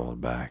them,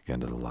 strolled back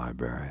into the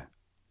library,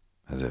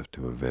 as if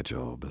to a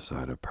vigil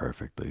beside a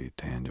perfectly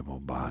tangible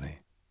body.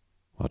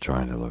 While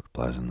trying to look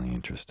pleasantly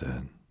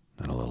interested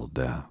and a little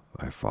deaf,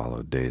 I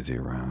followed Daisy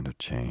around a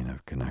chain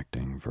of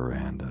connecting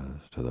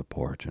verandas to the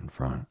porch in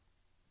front.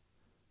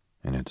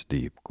 In its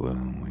deep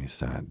gloom, we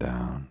sat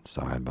down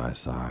side by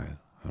side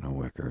on a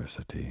wicker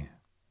settee.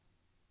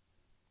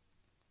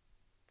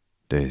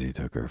 Daisy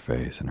took her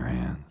face in her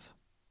hands,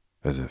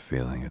 as if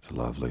feeling its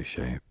lovely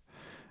shape,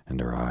 and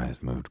her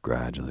eyes moved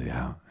gradually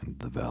out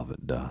into the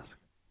velvet dusk.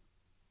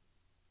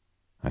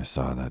 I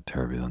saw that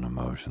turbulent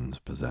emotions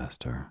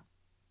possessed her,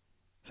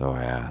 so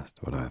I asked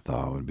what I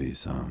thought would be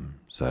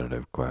some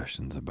sedative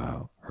questions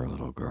about her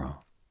little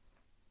girl.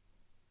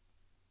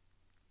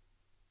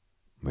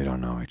 "We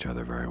don't know each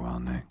other very well,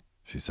 Nick,"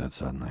 she said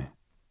suddenly,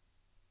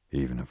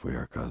 "even if we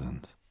are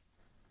cousins.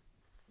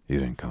 You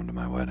didn't come to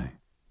my wedding.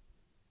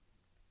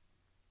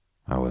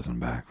 I wasn't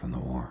back from the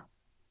war."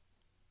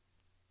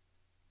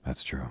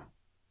 "That's true."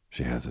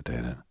 She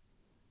hesitated.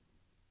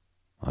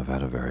 "I've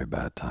had a very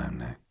bad time,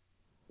 Nick,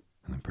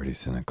 and I'm pretty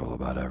cynical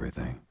about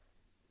everything."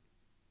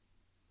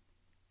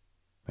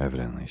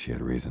 Evidently, she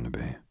had reason to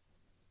be.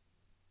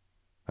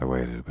 I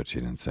waited, but she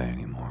didn't say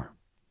any more,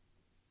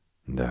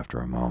 and after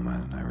a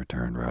moment I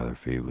returned rather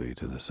feebly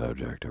to the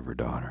subject of her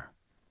daughter.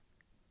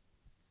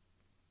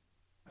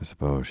 "I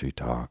suppose she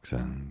talks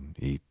and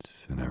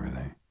eats and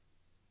everything."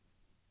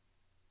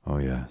 "Oh,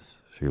 yes."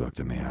 She looked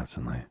at me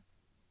absently.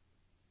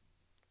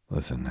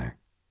 "Listen, Nick,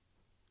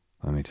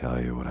 let me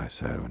tell you what I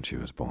said when she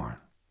was born.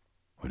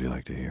 Would you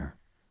like to hear?"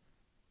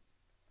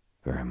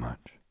 "Very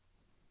much.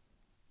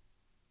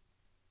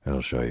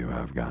 It'll show you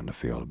how I've gotten to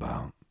feel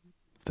about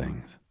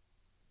things."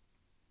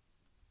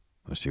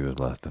 Well, she was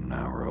less than an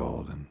hour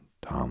old, and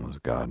Tom was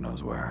God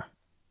knows where.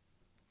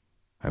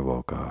 I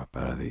woke up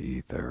out of the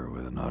ether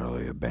with an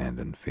utterly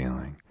abandoned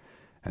feeling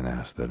and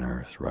asked the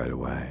nurse right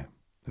away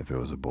if it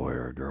was a boy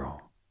or a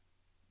girl.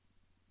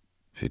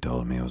 She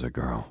told me it was a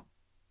girl,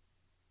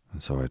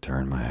 and so I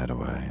turned my head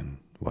away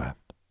and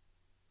wept.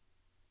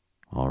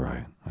 "All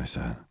right," I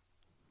said.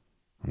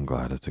 "I'm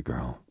glad it's a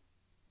girl,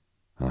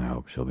 and I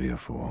hope she'll be a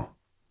fool.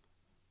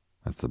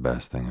 That's the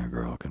best thing a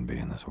girl can be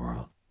in this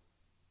world.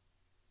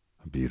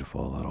 A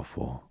beautiful little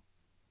fool."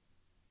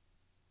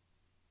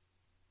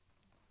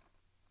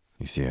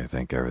 "You see, I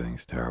think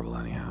everything's terrible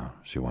anyhow,"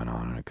 she went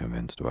on in a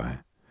convinced way.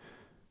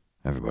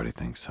 "Everybody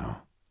thinks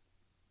so.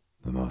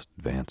 The most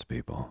advanced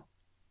people.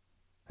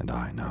 And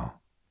I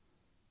know.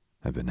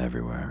 I've been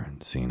everywhere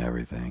and seen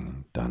everything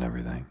and done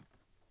everything."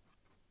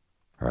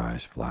 Her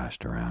eyes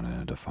flashed around in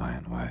a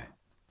defiant way,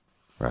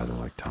 rather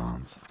like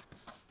Tom's,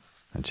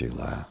 and she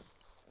laughed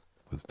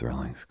with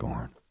thrilling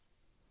scorn.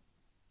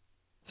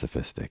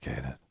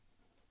 "Sophisticated.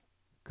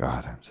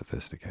 God, I'm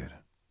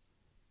sophisticated."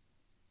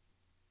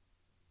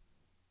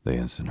 The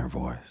instant her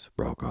voice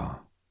broke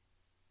off,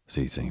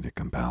 ceasing to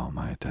compel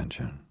my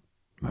attention,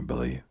 my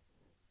belief,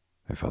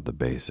 I felt the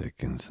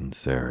basic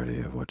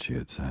insincerity of what she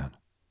had said.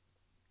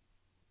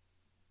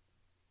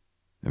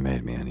 It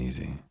made me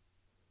uneasy,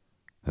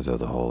 as though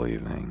the whole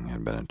evening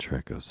had been a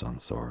trick of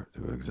some sort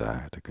to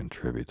exact a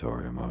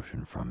contributory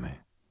emotion from me.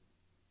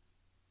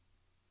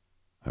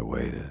 I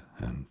waited,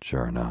 and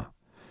sure enough,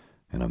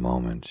 in a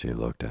moment she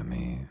looked at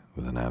me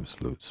with an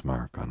absolute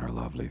smirk on her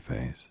lovely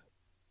face,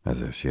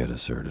 as if she had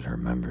asserted her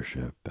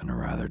membership in a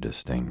rather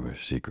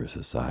distinguished secret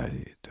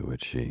society to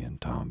which she and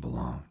Tom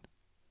belonged.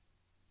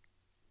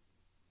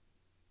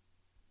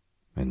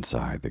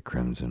 Inside, the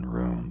crimson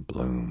room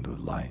bloomed with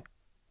light.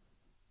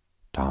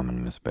 Tom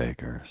and Miss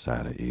Baker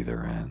sat at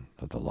either end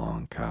of the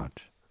long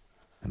couch,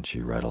 and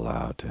she read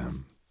aloud to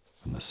him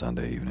from the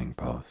Sunday Evening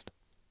Post.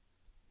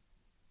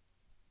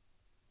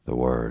 The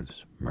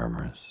words,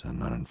 murmurous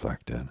and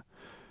uninflected,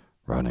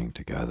 running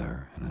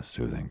together in a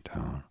soothing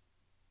tone.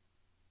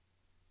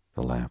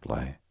 The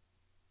lamplight,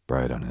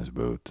 bright on his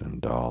boots and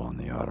dull on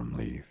the autumn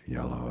leaf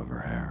yellow of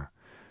her hair,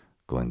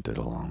 glinted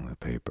along the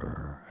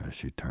paper as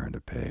she turned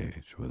a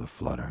page with a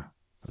flutter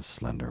the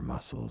slender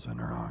muscles in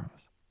her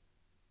arms.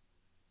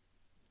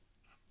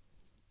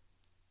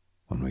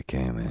 When we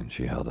came in,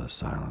 she held us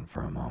silent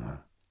for a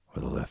moment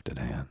with a lifted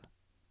hand.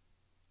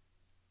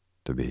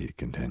 "To be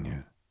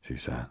continued," she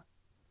said,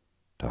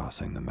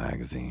 tossing the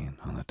magazine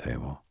on the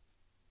table.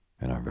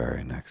 "In our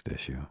very next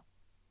issue."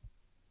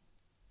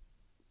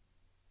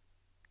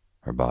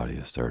 Her body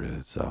asserted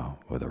itself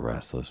with a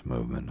restless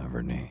movement of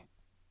her knee,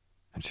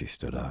 and she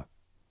stood up.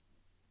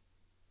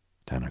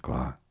 10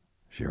 o'clock,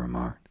 she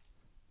remarked,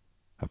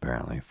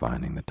 apparently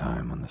finding the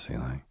time on the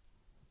ceiling.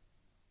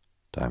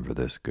 "Time for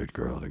this good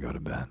girl to go to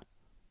bed."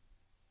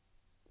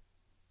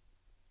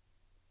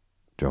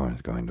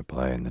 "Jordan's going to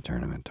play in the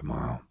tournament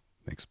tomorrow,"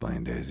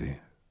 explained Daisy,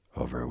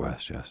 "over at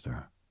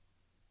Westchester."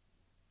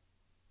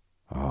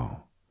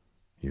 "Oh,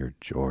 you're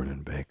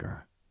Jordan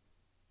Baker."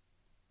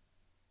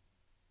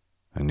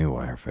 I knew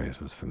why her face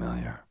was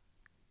familiar.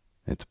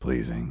 Its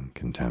pleasing,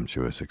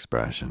 contemptuous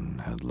expression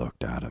had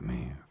looked out at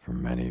me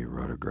from many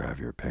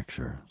rotogravure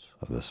pictures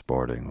of the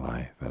sporting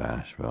life at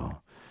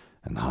Asheville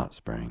and Hot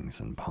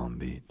Springs and Palm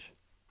Beach.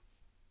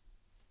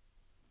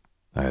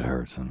 I had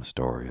heard some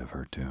story of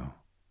her too,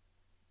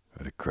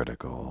 a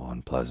critical,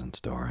 unpleasant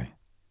story,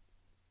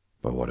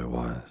 but what it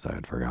was I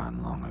had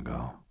forgotten long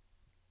ago.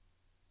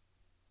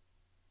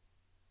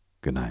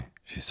 "Good night,"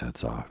 she said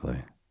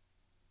softly.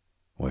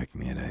 "Wake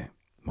me at 8,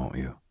 won't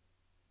you?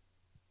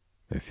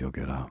 If you'll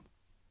get up."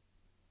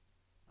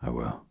 "I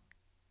will.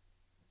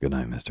 Good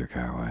night, Mr.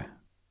 Carraway.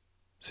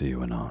 See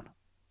you anon."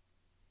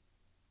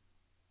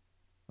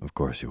 "Of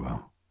course you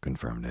will,"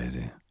 confirmed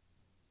Daisy.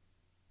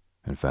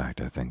 "In fact,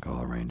 I think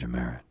I'll arrange a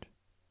marriage.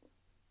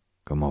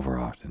 Come over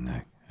often,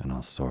 Nick, and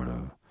I'll sort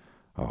of,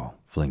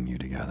 fling you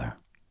together.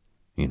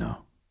 You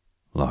know,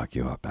 lock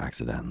you up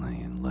accidentally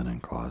in linen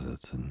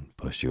closets and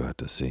push you out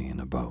to sea in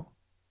a boat,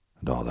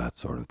 and all that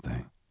sort of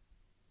thing."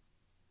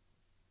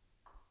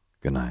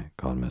 "Good night,"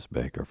 called Miss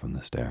Baker from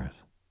the stairs.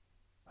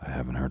 "I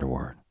haven't heard a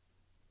word."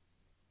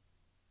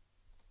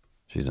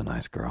 "She's a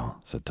nice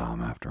girl," said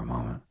Tom after a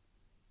moment.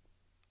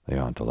 "They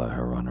oughtn't to let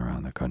her run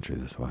around the country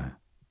this way."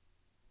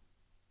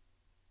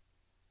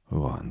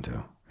 "Who oughtn't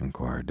to?"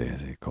 inquired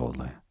Daisy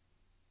coldly.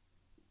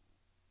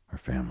 "Her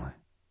family."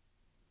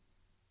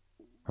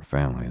 "Her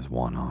family is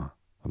one aunt,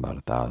 about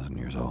 1,000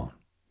 years old.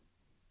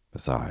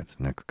 Besides,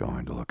 Nick's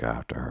going to look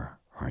after her,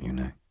 aren't you,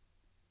 Nick?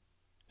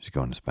 She's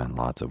going to spend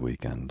lots of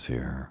weekends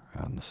here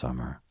out in the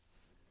summer.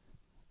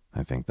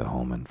 I think the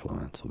home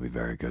influence will be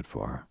very good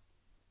for her."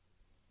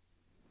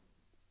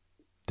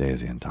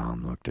 Daisy and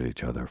Tom looked at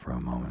each other for a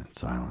moment in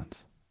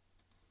silence.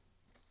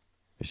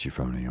 "Is she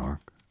from New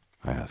York?"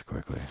 I asked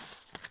quickly.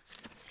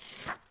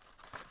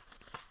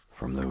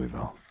 "From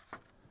Louisville.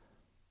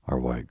 Our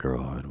white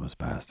girlhood was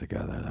passed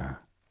together there.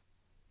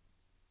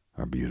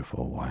 Our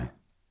beautiful white.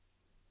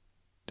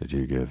 Did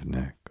you give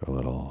Nick a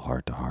little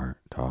heart-to-heart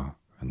talk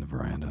in the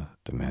veranda?"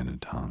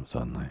 demanded Tom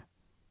suddenly.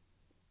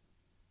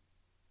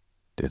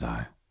 "Did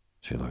I?"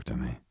 She looked at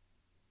me.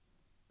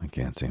 "I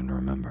can't seem to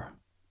remember.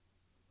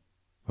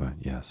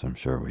 But yes, I'm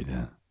sure we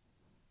did.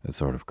 It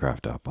sort of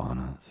crept up on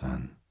us,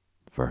 and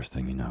first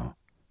thing you know,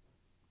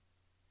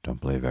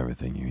 'Don't believe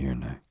everything you hear,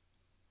 Nick,'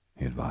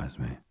 he advised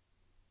me."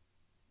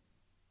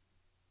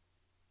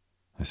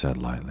 I said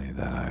lightly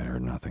that I had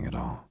heard nothing at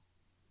all,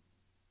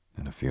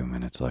 and a few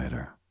minutes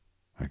later,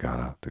 I got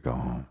up to go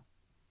home.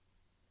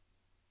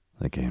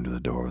 They came to the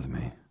door with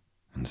me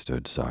and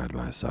stood side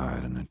by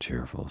side in a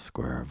cheerful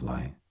square of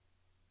light.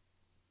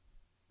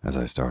 As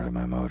I started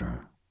my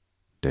motor,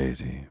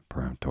 Daisy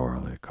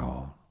peremptorily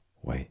called,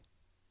 "Wait.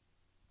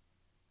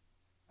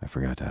 I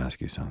forgot to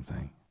ask you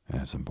something,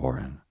 and it's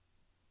important.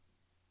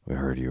 We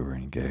heard you were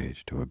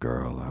engaged to a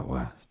girl out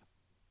west."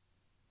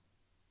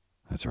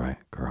 "That's right,"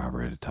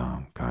 corroborated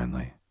Tom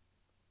kindly.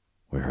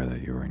 "We heard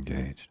that you were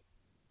engaged."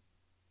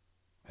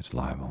 "It's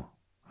libel.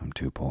 I'm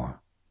too poor."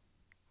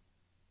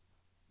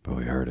 "But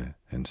we heard it,"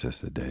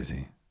 insisted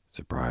Daisy,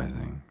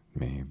 surprising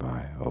me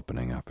by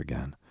opening up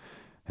again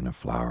in a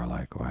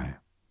flower-like way.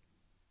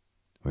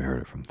 "We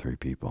heard it from 3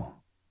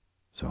 people,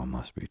 so it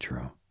must be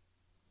true."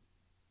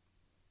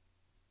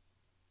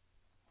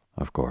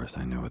 Of course,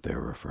 I knew what they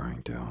were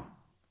referring to,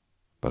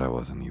 but I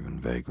wasn't even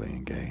vaguely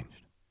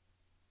engaged.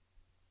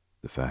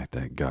 The fact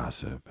that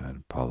gossip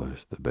had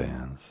published the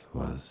banns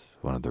was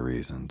one of the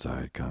reasons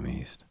I had come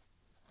east.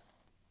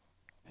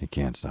 You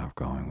can't stop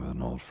going with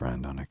an old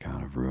friend on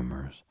account of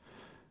rumors,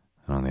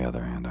 and on the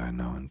other hand, I had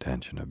no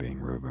intention of being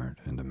rumored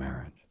into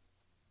marriage.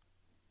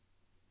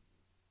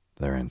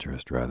 Their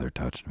interest rather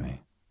touched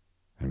me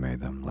and made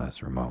them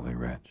less remotely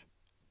rich.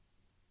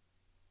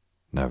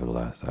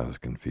 Nevertheless, I was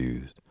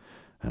confused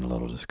and a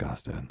little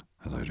disgusted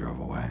as I drove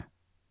away.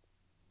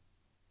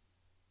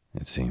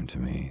 It seemed to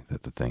me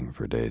that the thing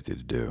for Daisy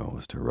to do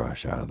was to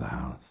rush out of the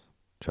house,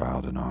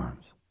 child in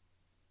arms,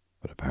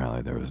 but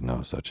apparently there was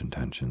no such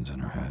intentions in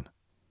her head.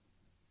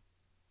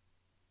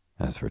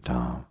 As for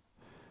Tom,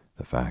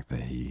 the fact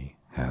that he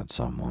had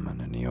some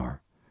woman in New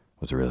York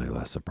was really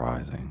less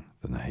surprising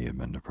than that he had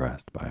been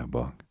depressed by a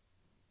book.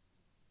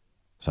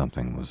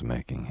 Something was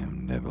making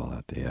him nibble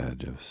at the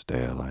edge of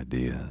stale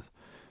ideas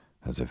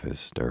as if his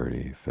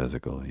sturdy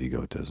physical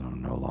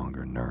egotism no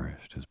longer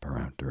nourished his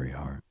peremptory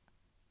heart.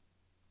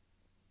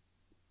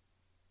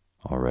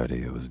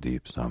 Already it was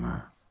deep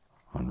summer,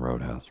 on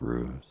roadhouse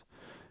roofs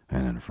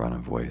and in front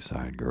of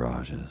wayside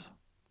garages,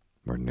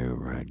 where new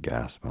red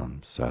gas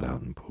pumps set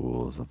out in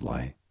pools of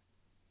light.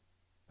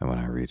 And when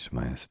I reached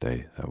my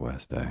estate at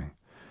West Egg,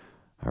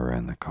 I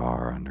ran the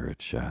car under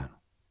its shed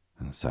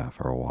and sat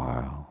for a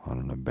while on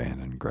an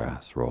abandoned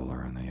grass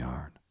roller in the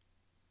yard.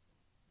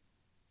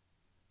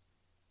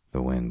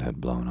 The wind had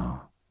blown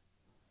off,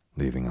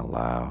 leaving a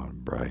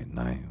loud, bright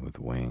night with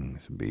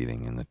wings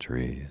beating in the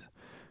trees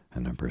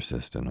and a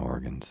persistent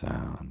organ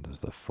sound as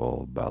the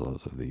full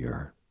bellows of the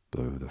earth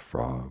blew the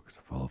frogs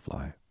full of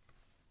life.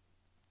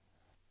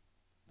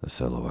 The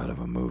silhouette of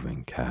a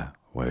moving cat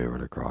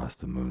wavered across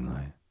the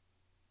moonlight,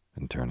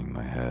 and turning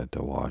my head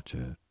to watch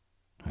it,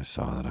 I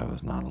saw that I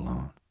was not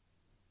alone.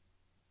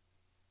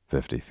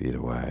 50 feet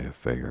away, a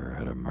figure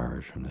had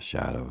emerged from the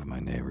shadow of my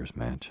neighbor's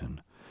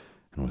mansion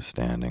and was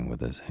standing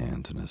with his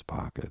hands in his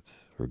pockets,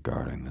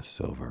 regarding the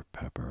silver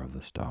pepper of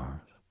the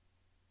stars.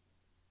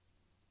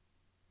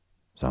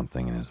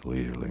 Something in his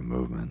leisurely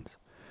movements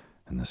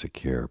and the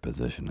secure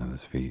position of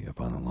his feet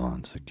upon the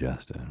lawn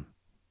suggested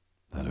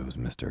that it was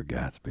Mr.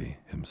 Gatsby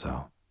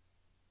himself,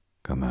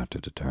 come out to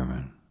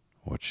determine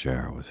what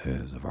share was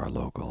his of our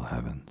local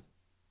heavens.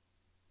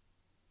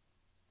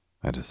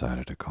 I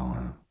decided to call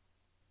him.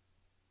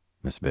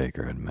 Miss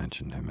Baker had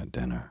mentioned him at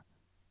dinner,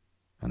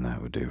 and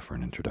that would do for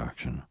an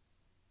introduction.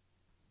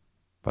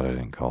 But I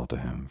didn't call to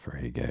him, for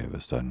he gave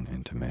a sudden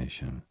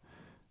intimation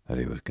that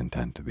he was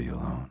content to be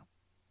alone.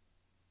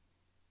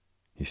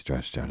 He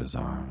stretched out his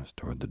arms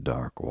toward the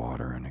dark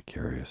water in a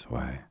curious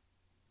way,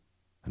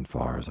 and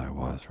far as I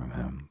was from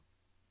him,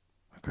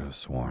 I could have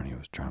sworn he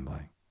was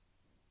trembling.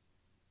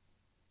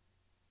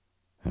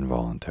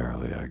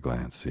 Involuntarily I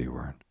glanced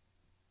seaward,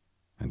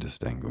 and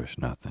distinguished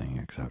nothing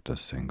except a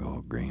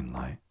single green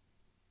light,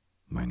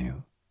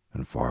 minute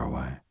and far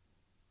away,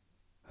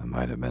 that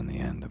might have been the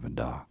end of a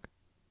dock.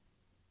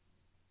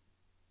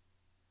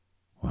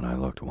 When I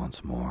looked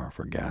once more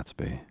for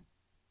Gatsby,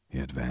 he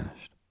had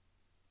vanished,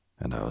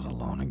 and I was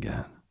alone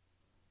again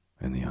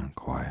in the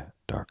unquiet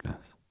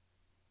darkness.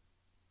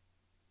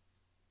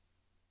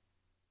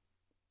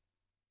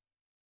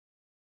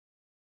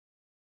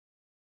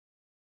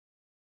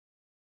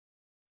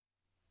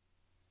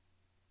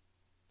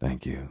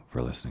 Thank you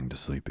for listening to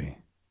Sleepy.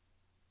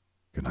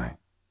 Good night.